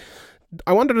he wins.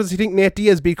 I wonder, does he think Nate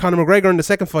Diaz beat Conor McGregor in the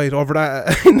second fight over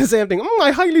that in the same thing?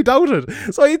 I highly doubt it.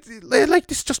 So it's like,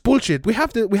 this is just bullshit. We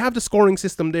have the scoring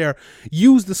system there.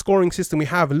 Use the scoring system we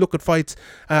have and look at fights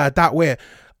that way.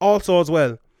 Also as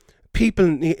well,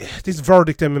 this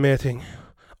verdict MMA thing.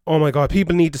 Oh my God,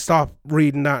 people need to stop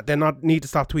reading that. Need to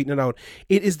stop tweeting it out.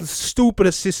 It is the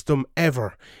stupidest system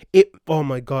ever. Oh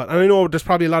my God. And I know there's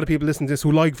probably a lot of people listening to this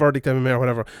who like verdict MMA or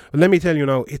whatever. But let me tell you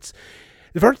now,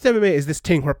 the verdict MMA is this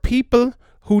thing where people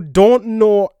who don't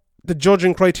know the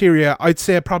judging criteria, I'd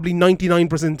say probably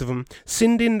 99% of them,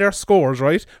 send in their scores,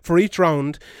 right, for each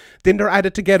round. Then they're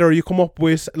added together. You come up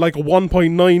with like a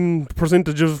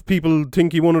 1.9% of people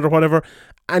think you won it or whatever.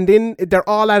 And then they're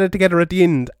all added together at the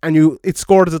end, and it's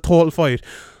scored as a total fight.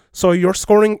 So you're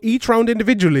scoring each round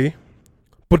individually,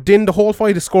 but then the whole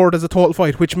fight is scored as a total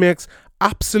fight, which makes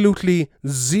absolutely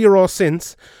zero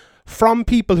sense from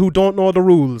people who don't know the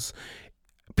rules.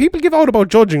 People give out about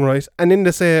judging, right? And then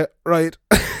they say, right,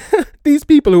 these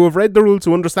people who have read the rules,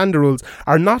 who understand the rules,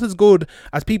 are not as good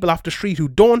as people off the street who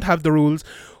don't have the rules,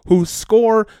 who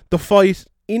score the fight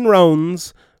in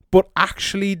rounds, but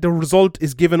actually the result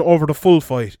is given over the full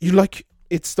fight.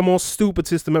 It's the most stupid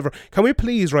system ever. Can we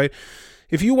please, right?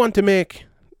 if you want to make,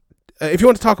 if you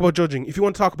want to talk about judging, if you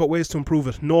want to talk about ways to improve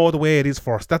it, know the way it is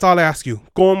first. That's all I ask you.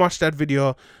 Go and watch that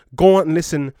video. Go and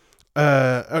listen.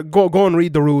 Go and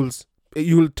read the rules.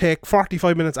 You'll take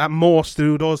 45 minutes at most to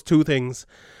do those two things,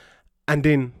 and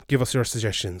then give us your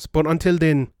suggestions. But until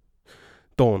then,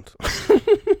 don't.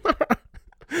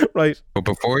 Right. But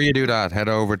before you do that, head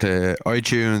over to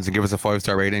iTunes and give us a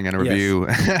 5-star rating and a review.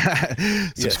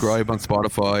 Subscribe on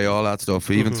Spotify, all that stuff.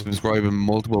 Even subscribe in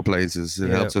multiple places. It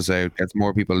helps us out, gets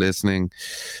more people listening.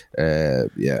 All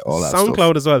that SoundCloud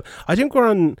stuff. as well. I think we're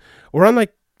on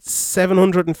like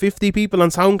 750 people on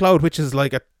SoundCloud, which is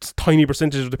like a tiny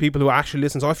percentage of the people who actually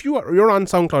listen. So if you're on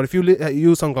SoundCloud, if you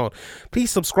use SoundCloud, please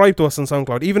subscribe to us on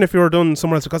SoundCloud, even if you're done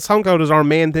somewhere else, because SoundCloud is our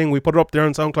main thing. We put it up there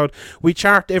on SoundCloud. We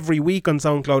chart every week on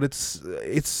SoundCloud.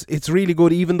 It's really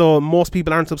good, even though most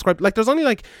people aren't subscribed. Like, there's only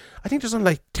like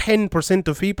 10%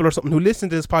 of people or something who listen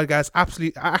to this podcast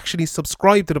actually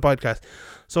subscribe to the podcast.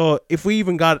 So if we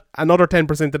even got another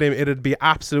 10% of them, it'd be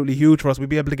absolutely huge for us. We'd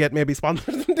be able to get maybe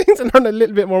sponsors and things and earn a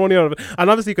little bit more money out of it. And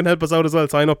obviously you can help us out as well.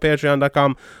 Sign up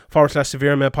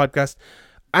patreon.com/Severe MMA podcast.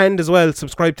 And as well,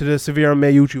 subscribe to the Severe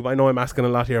MMA YouTube. I know I'm asking a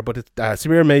lot here, but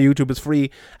Severe MMA YouTube is free.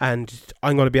 And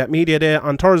I'm going to be at Media Day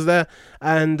on Thursday.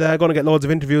 And going to get loads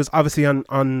of interviews. Obviously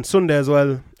on Sunday as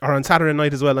well, or on Saturday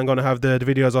night as well, I'm going to have the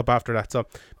videos up after that. So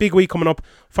big week coming up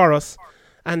for us.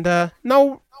 And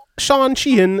now Sean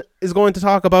Sheehan is going to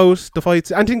talk about the fights.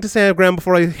 Anything to say, Graham,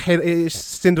 before I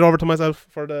send it over to myself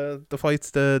for the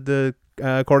fights, the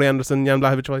Corey Anderson, Jan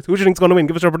Blachowicz fights? Who do you think's going to win?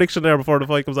 Give us your prediction there before the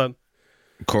fight comes on.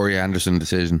 Corey Anderson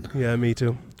decision. Yeah, me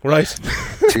too. Right.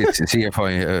 see if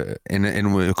I in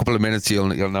a couple of minutes you'll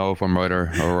know if I'm right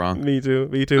or wrong. Me too.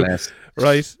 Bless.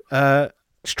 Right.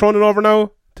 Just throwing it over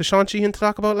now to Sean Sheehan to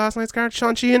talk about last night's card.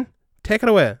 Sean Sheehan, take it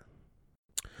away.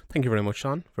 Thank you very much,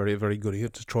 Sean. Very, very good of you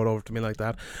to throw it over to me like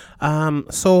that.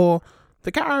 So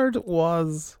the card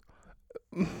was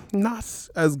not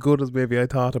as good as maybe I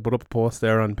thought. I put up a post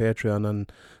there on Patreon on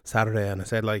Saturday, and I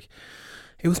said, like,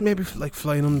 it was maybe like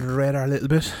flying under the radar a little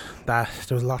bit, that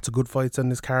there was lots of good fights on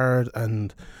this card,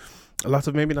 and lots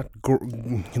of maybe not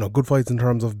good fights in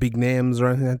terms of big names or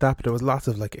anything like that, but there was lots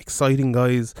of like exciting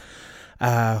guys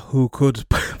who could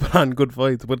put on good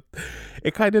fights. But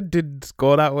it kind of did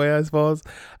go that way, I suppose,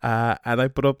 and I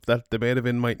put up that the main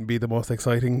event mightn't be the most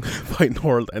exciting fight in the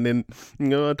world, and then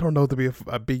it turned out to be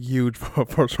a big huge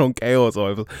first round KO,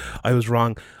 so I was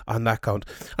wrong on that count.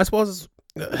 I suppose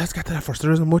let's get to that first.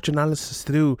 There isn't much analysis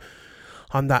to do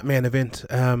on that main event.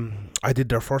 I did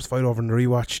their first fight over in the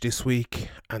rewatch this week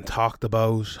and talked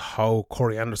about how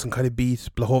Corey Anderson kind of beat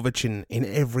Blachowicz in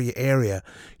every area.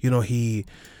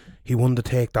 He won the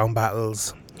takedown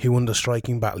battles, he won the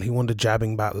striking battle, he won the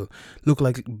jabbing battle. Looked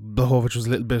like Blachowicz was a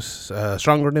little bit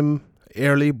stronger than him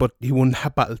early, but he won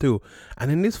that battle too. And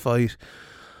in this fight,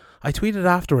 I tweeted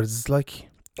afterwards, it's like,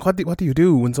 what do you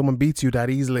do when someone beats you that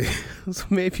easily? So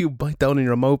maybe you bite down in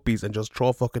your mouthpiece and just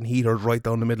throw fucking heaters right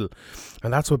down the middle.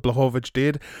 And that's what Blachowicz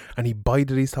did, and he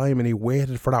bided his time and he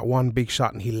waited for that one big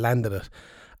shot and he landed it.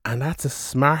 And that's a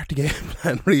smart game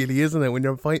plan, really, isn't it? When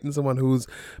you're fighting someone who's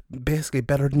basically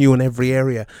better than you in every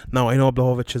area. Now, I know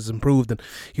Blachowicz has improved, and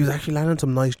he was actually landing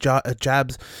some nice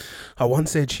jabs. At one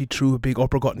stage, he threw a big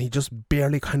uppercut, and he just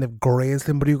barely kind of grazed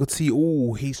him, but you could see,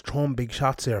 he's throwing big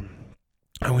shots here.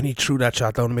 And when he threw that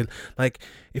shot down the middle, like,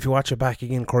 if you watch it back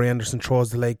again, Corey Anderson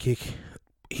throws the leg kick.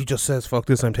 He just says, fuck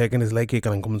this, I'm taking his leg kick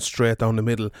and I'm coming straight down the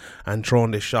middle and throwing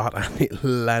this shot, and it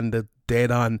landed dead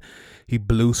on. He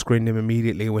blue screened him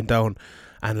immediately, went down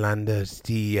and landed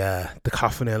the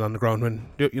coffin nail on the ground when,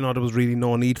 there was really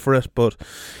no need for it, but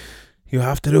you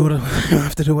have to do it. You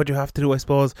have to do what you have to do, I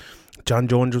suppose. John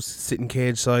Jones was sitting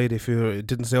cage side. If you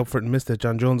didn't stay up for it and missed it,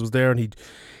 John Jones was there, and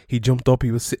he jumped up.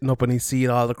 He was sitting up and he seen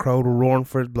all the crowd were roaring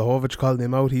for it. Blachowicz called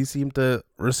him out. He seemed to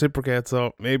reciprocate.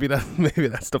 So maybe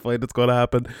that's the fight that's going to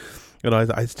happen.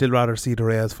 I'd still rather see the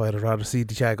Reyes fight. I'd rather see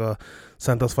Thiago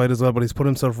Santos fight as well. But he's put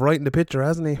himself right in the picture,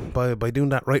 hasn't he? By doing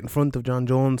that right in front of John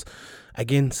Jones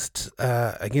against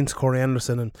Corey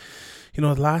Anderson. And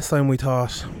the last time we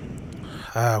thought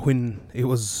when it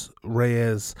was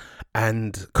Reyes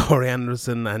and Corey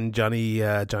Anderson and Johnny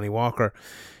Walker,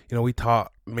 we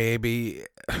thought maybe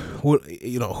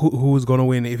who was going to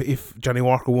win. If Johnny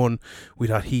Walker won, we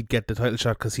thought he'd get the title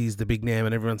shot because he's the big name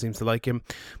and everyone seems to like him.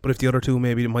 But if the other two,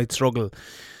 maybe they might struggle.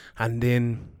 And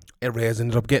then Reyes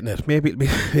ended up getting it. Maybe it'll be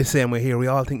the same way here. We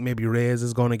all think maybe Reyes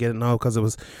is going to get it now because it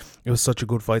was such a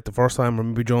good fight the first time, or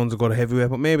maybe Jones will go to heavyweight,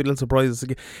 but maybe it'll surprise us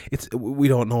again. We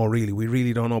don't know, really. We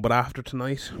really don't know. But after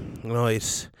tonight,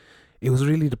 it was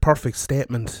really the perfect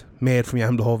statement made from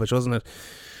Jan Blachowicz, wasn't it?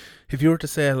 if you were to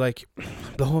say, like,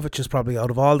 Blachowicz is probably,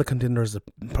 out of all the contenders,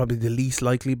 probably the least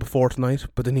likely before tonight,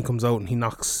 but then he comes out and he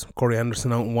knocks Corey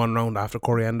Anderson out in one round after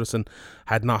Corey Anderson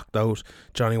had knocked out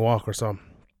Johnny Walker. So,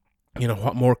 you know,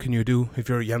 what more can you do if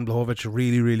you're Jan Blachowicz?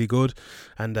 Really, really good,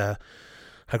 and a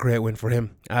great win for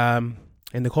him.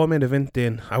 In the co-main event,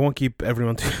 then, I won't keep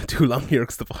everyone too long here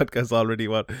because the podcast is already,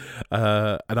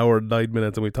 an hour and 9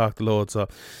 minutes, and we talked a lot, so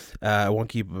I won't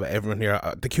keep everyone here.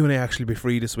 The Q&A actually be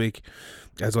free this week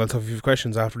as well, so if you have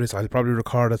questions after this, I'll probably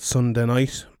record it Sunday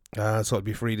night, so it'll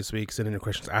be free this week. Send in your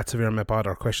questions at SevereMMAPod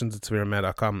or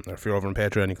questions@SevereMMA.com, or if you're over on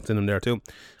Patreon, you can send them there too.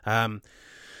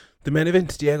 The main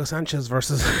event, Diego Sanchez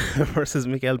versus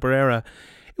Miguel Pereira.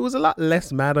 It was a lot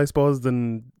less mad, I suppose,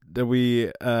 than we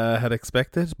had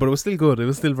expected, but it was still good. It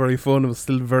was still very fun. It was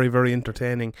still very, very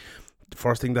entertaining. The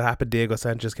first thing that happened, Diego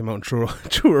Sanchez came out and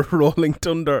threw a rolling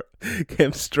thunder,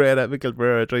 came straight at Miguel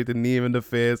Pereira, tried to knee him in the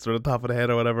face or the top of the head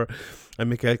or whatever, and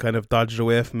Miguel kind of dodged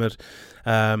away from it.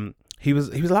 He was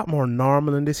a lot more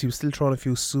normal in this. He was still throwing a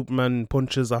few Superman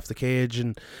punches off the cage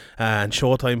and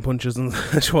Showtime punches and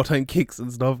Showtime kicks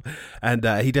and stuff. And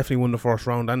he definitely won the first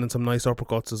round, and then some nice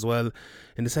uppercuts as well.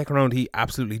 In the second round, he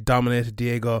absolutely dominated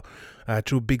Diego,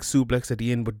 threw a big suplex at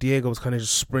the end, but Diego was kind of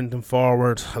just sprinting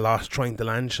forward a lot, trying to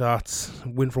land shots.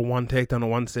 Went for one takedown at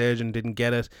one stage and didn't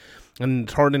get it. And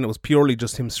third in, it was purely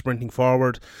just him sprinting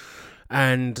forward.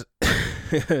 And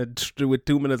with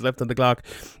 2 minutes left on the clock,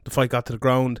 the fight got to the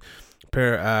ground.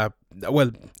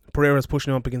 Pereira's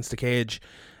pushing him up against the cage,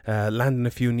 landing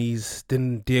a few knees.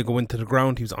 Then Diego went to the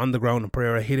ground. He was on the ground, and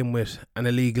Pereira hit him with an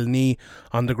illegal knee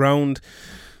on the ground.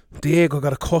 Diego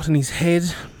got a cut in his head,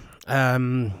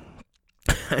 and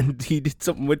he did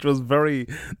something which was very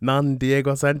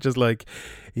non-Diego Sanchez. Like,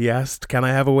 he asked, "Can I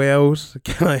have a way out?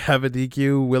 Can I have a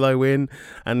DQ? Will I win?"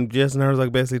 And Jason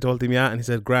Herzog basically told him, "Yeah," and he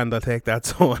said, "Grand, I'll take that."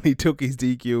 So he took his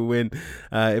DQ win.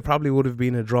 It probably would have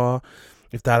been a draw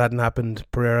if that hadn't happened.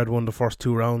 Pereira had won the first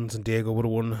 2 rounds, and Diego would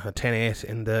have won a 10-8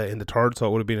 in the third, so it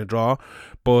would have been a draw.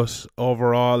 But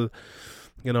overall,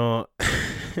 you know,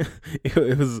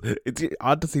 it's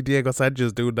odd to see Diego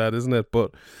Sanchez doing that, isn't it?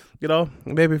 But, you know,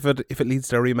 maybe if it leads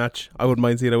to a rematch, I wouldn't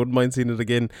mind seeing it. I wouldn't mind seeing it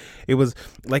again. It was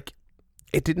like,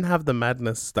 it didn't have the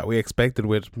madness that we expected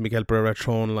with Miguel Pereira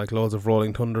throwing like loads of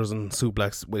rolling thunders and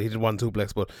suplex. Well, he did one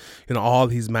suplex, but, you know, all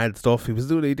his mad stuff. He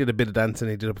did a bit of dancing.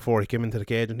 He did it before he came into the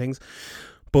cage and things.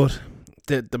 But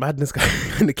the madness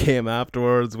kind of came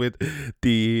afterwards with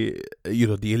the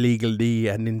illegal knee,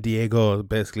 and then Diego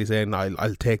basically saying,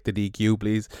 I'll take the DQ,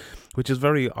 please, which is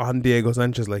very on Diego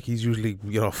Sanchez. Like, he's usually,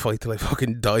 you know, fight till I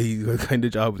fucking die kind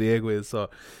of job Diego is. So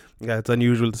yeah, it's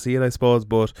unusual to see it, I suppose,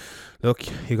 but look,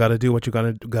 you got to do what you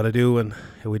got to do. And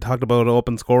we talked about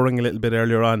open scoring a little bit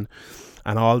earlier on,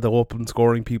 and all the open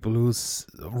scoring people who's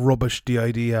rubbished the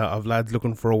idea of lads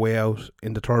looking for a way out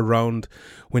in the third round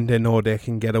when they know they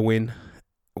can get a win.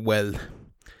 Well,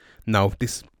 no,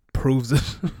 this proves it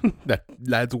that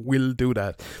lads will do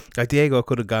that. Like, Diego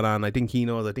could have got on. I think he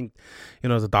knows. I think, you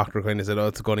know, the doctor kind of said, "Oh,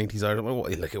 it's a gunning teaser." Well,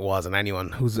 like, it wasn't. Anyone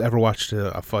who's ever watched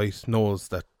a fight knows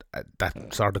that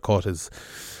that sort of cut is,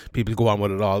 people go on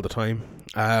with it all the time.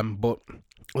 But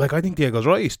like, I think Diego's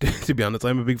right, to be honest.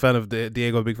 I'm a big fan of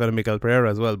Diego, a big fan of Miguel Pereira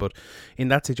as well, but in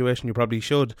that situation you probably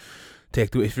should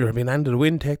if you're being handed a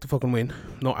win, take the fucking win.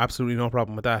 No, absolutely no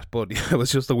problem with that. But yeah, it was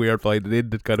just a weird fight. It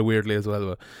ended kind of weirdly as well,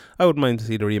 but I wouldn't mind to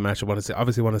see the rematch. I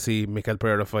want to see Miguel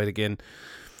Pereira fight again.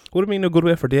 Would have been a good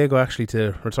way for Diego actually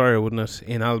to retire, wouldn't it?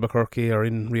 In Albuquerque or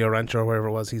in Rio Rancho or wherever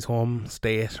it was, his home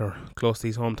state or close to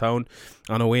his hometown,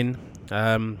 on a win.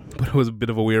 But it was a bit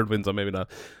of a weird win, so maybe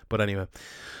not. But anyway.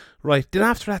 Right, then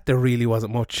after that there really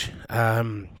wasn't much.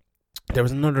 There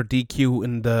was another DQ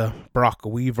in the Brock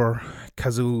Weaver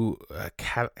Cazula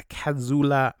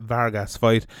Vargas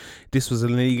fight. This was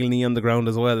an illegal knee on the ground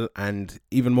as well, and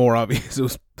even more obvious,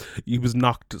 he was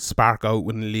knocked spark out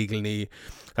with an illegal knee.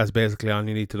 That's basically all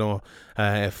you need to know.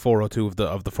 4:02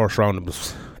 of the first round. It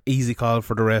was easy call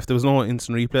for the ref. There was no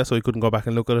instant replay, so he couldn't go back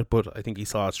and look at it, but I think he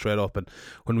saw it straight up, and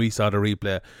when we saw the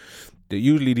replay,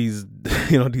 usually these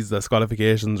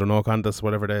disqualifications or no contest,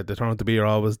 whatever they turn out to be, are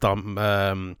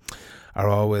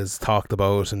always talked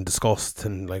about and discussed,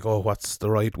 and like, oh, what's the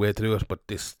right way to do it? But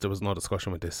there was no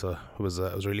discussion with this, so it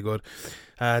was really good.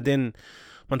 Then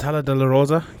Montana De La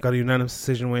Rosa got a unanimous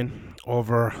decision win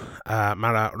over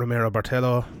Mara Romero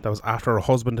Bartelo. That was after her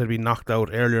husband had been knocked out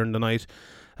earlier in the night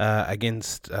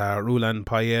against Rulan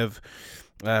Payev.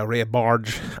 Ray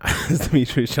Barge, as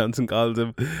Demetrius Johnson calls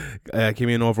him, came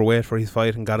in overweight for his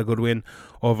fight and got a good win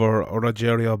over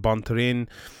Rogerio Bontorin.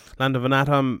 Land of an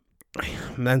Atom,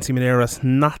 Nancy Mineras,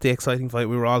 not the exciting fight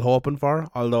we were all hoping for,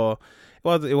 although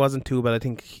It wasn't too bad. I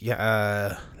think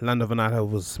Lando Venata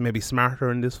was maybe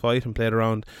smarter in this fight and played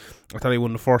around. I thought he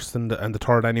won the first and the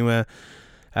third anyway.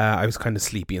 I was kind of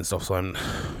sleepy and stuff, so I'm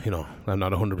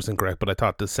not 100% correct, but I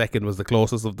thought the second was the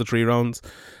closest of the 3 rounds.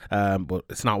 But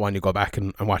it's not one you go back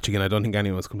and watch again. I don't think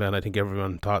anyone was complaining. I think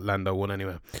everyone thought Lando won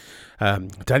anyway.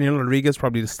 Daniel Rodriguez,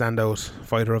 probably the standout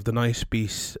fighter of the night,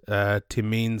 beat Tim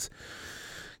Means.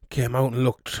 Came out and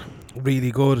looked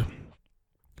really good.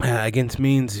 Against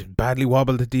Means, badly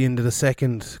wobbled at the end of the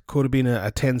second. Could have been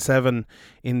a 10-7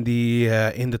 in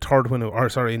the third one,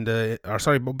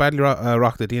 badly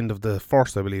rocked at the end of the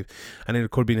first, I believe, and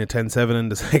it could have been a 10-7 in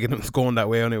the second. It was going that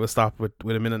way, and it was stopped with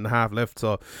a minute and a half left.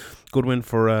 So good win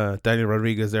for Daniel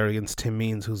Rodriguez there against Tim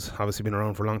Means, who's obviously been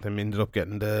around for a long time. Ended up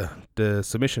getting the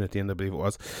submission at the end, I believe it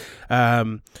was.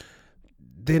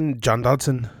 Then John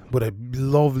Dodson with a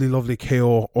lovely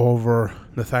KO over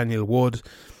Nathaniel Wood.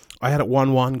 I had it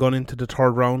 1-1 going into the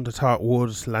third round. I thought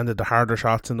Wood landed the harder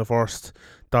shots in the first,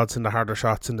 Dodson the harder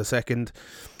shots in the second.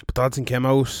 But Dodson came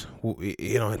out,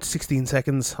 in 16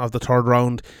 seconds of the third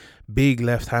round. Big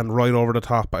left hand right over the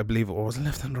top. I believe it was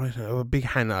left hand, right. A big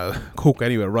hand, hook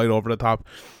anyway, right over the top.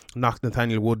 Knocked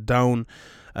Nathaniel Wood down.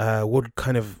 Wood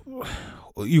kind of,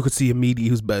 you could see immediately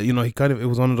he was, it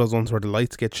was one of those ones where the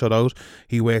lights get shut out.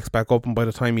 He wakes back up, and by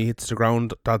the time he hits the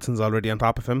ground, Dodson's already on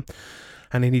top of him.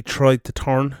 And then he tried to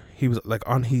turn. He was like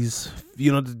on his,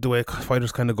 the way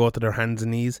fighters kind of go to their hands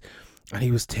and knees. And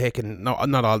he was taking,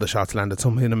 not all the shots landed,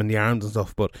 some hit him in the arms and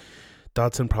stuff, but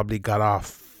Dodson probably got off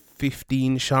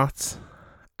 15 shots.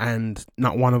 And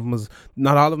not all of them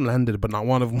landed, but not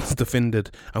one of them was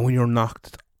defended. And when you're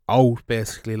knocked out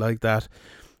basically like that,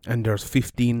 and there's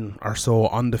 15 or so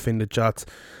undefended shots,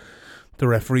 the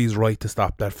referee's right to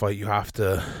stop that fight. You have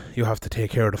to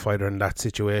take care of the fighter in that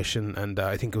situation, and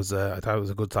I thought it was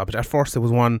a good stoppage. At first, it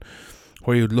was one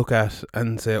where you'd look at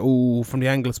and say, oh, from the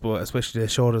angles, but especially they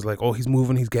showed us like, oh, he's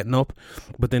moving, he's getting up,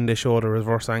 but then they showed a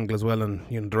reverse angle as well, and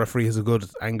the referee has a good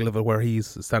angle of it where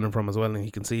he's standing from as well, and he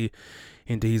can see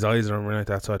into his eyes or something like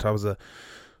that. So I thought it was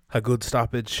a good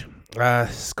stoppage.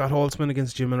 Scott Holtzman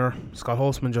against Jim Miller. Scott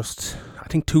Holtzman just, I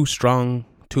think, too strong,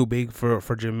 too big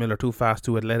for Jim Miller, too fast,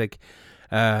 too athletic.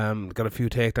 Got a few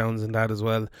takedowns in that as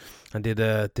well, and did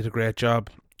a great job.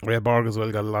 Ray Borg as well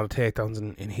got a lot of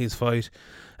takedowns in his fight,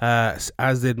 as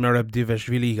did Merab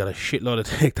Divashvili. He got a shitload of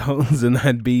takedowns and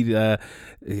had beat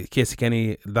Casey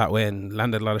Kenny that way and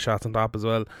landed a lot of shots on top as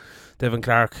well. Devin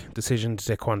Clark decision to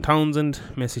take Quan Townsend.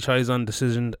 Messi Chizon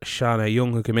decision Shauna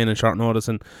Young, who came in short notice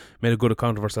and made a good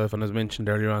account of herself, and as mentioned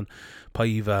earlier on,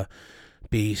 Paiva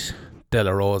beat De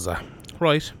La Rosa.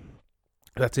 Right,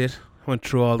 that's it. Went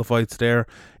through all the fights there.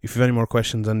 If you have any more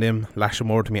questions on them, lash them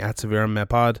over to me at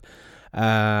SevereMMAPod,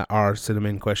 or send them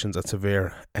in questions at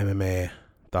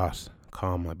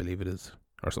SevereMMA.com, I believe it is,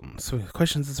 or something. So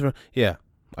questions at Severe, yeah,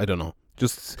 I don't know.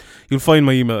 Just, you'll find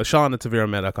my email, Sean at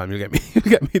SevereMMA.com. You'll get me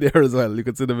there as well. You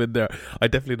can send them in there. I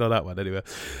definitely know that one anyway.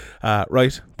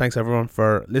 Right, thanks everyone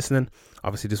for listening.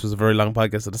 Obviously this was a very long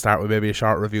podcast at the start with maybe a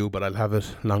short review, but I'll have it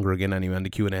longer again anyway in the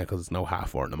Q&A because it's now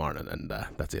 4:30 in the morning, and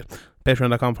that's it.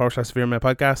 Patreon.com/SevereMMA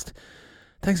podcast.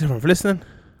 Thanks everyone for listening.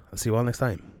 I'll see you all next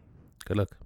time. Good luck.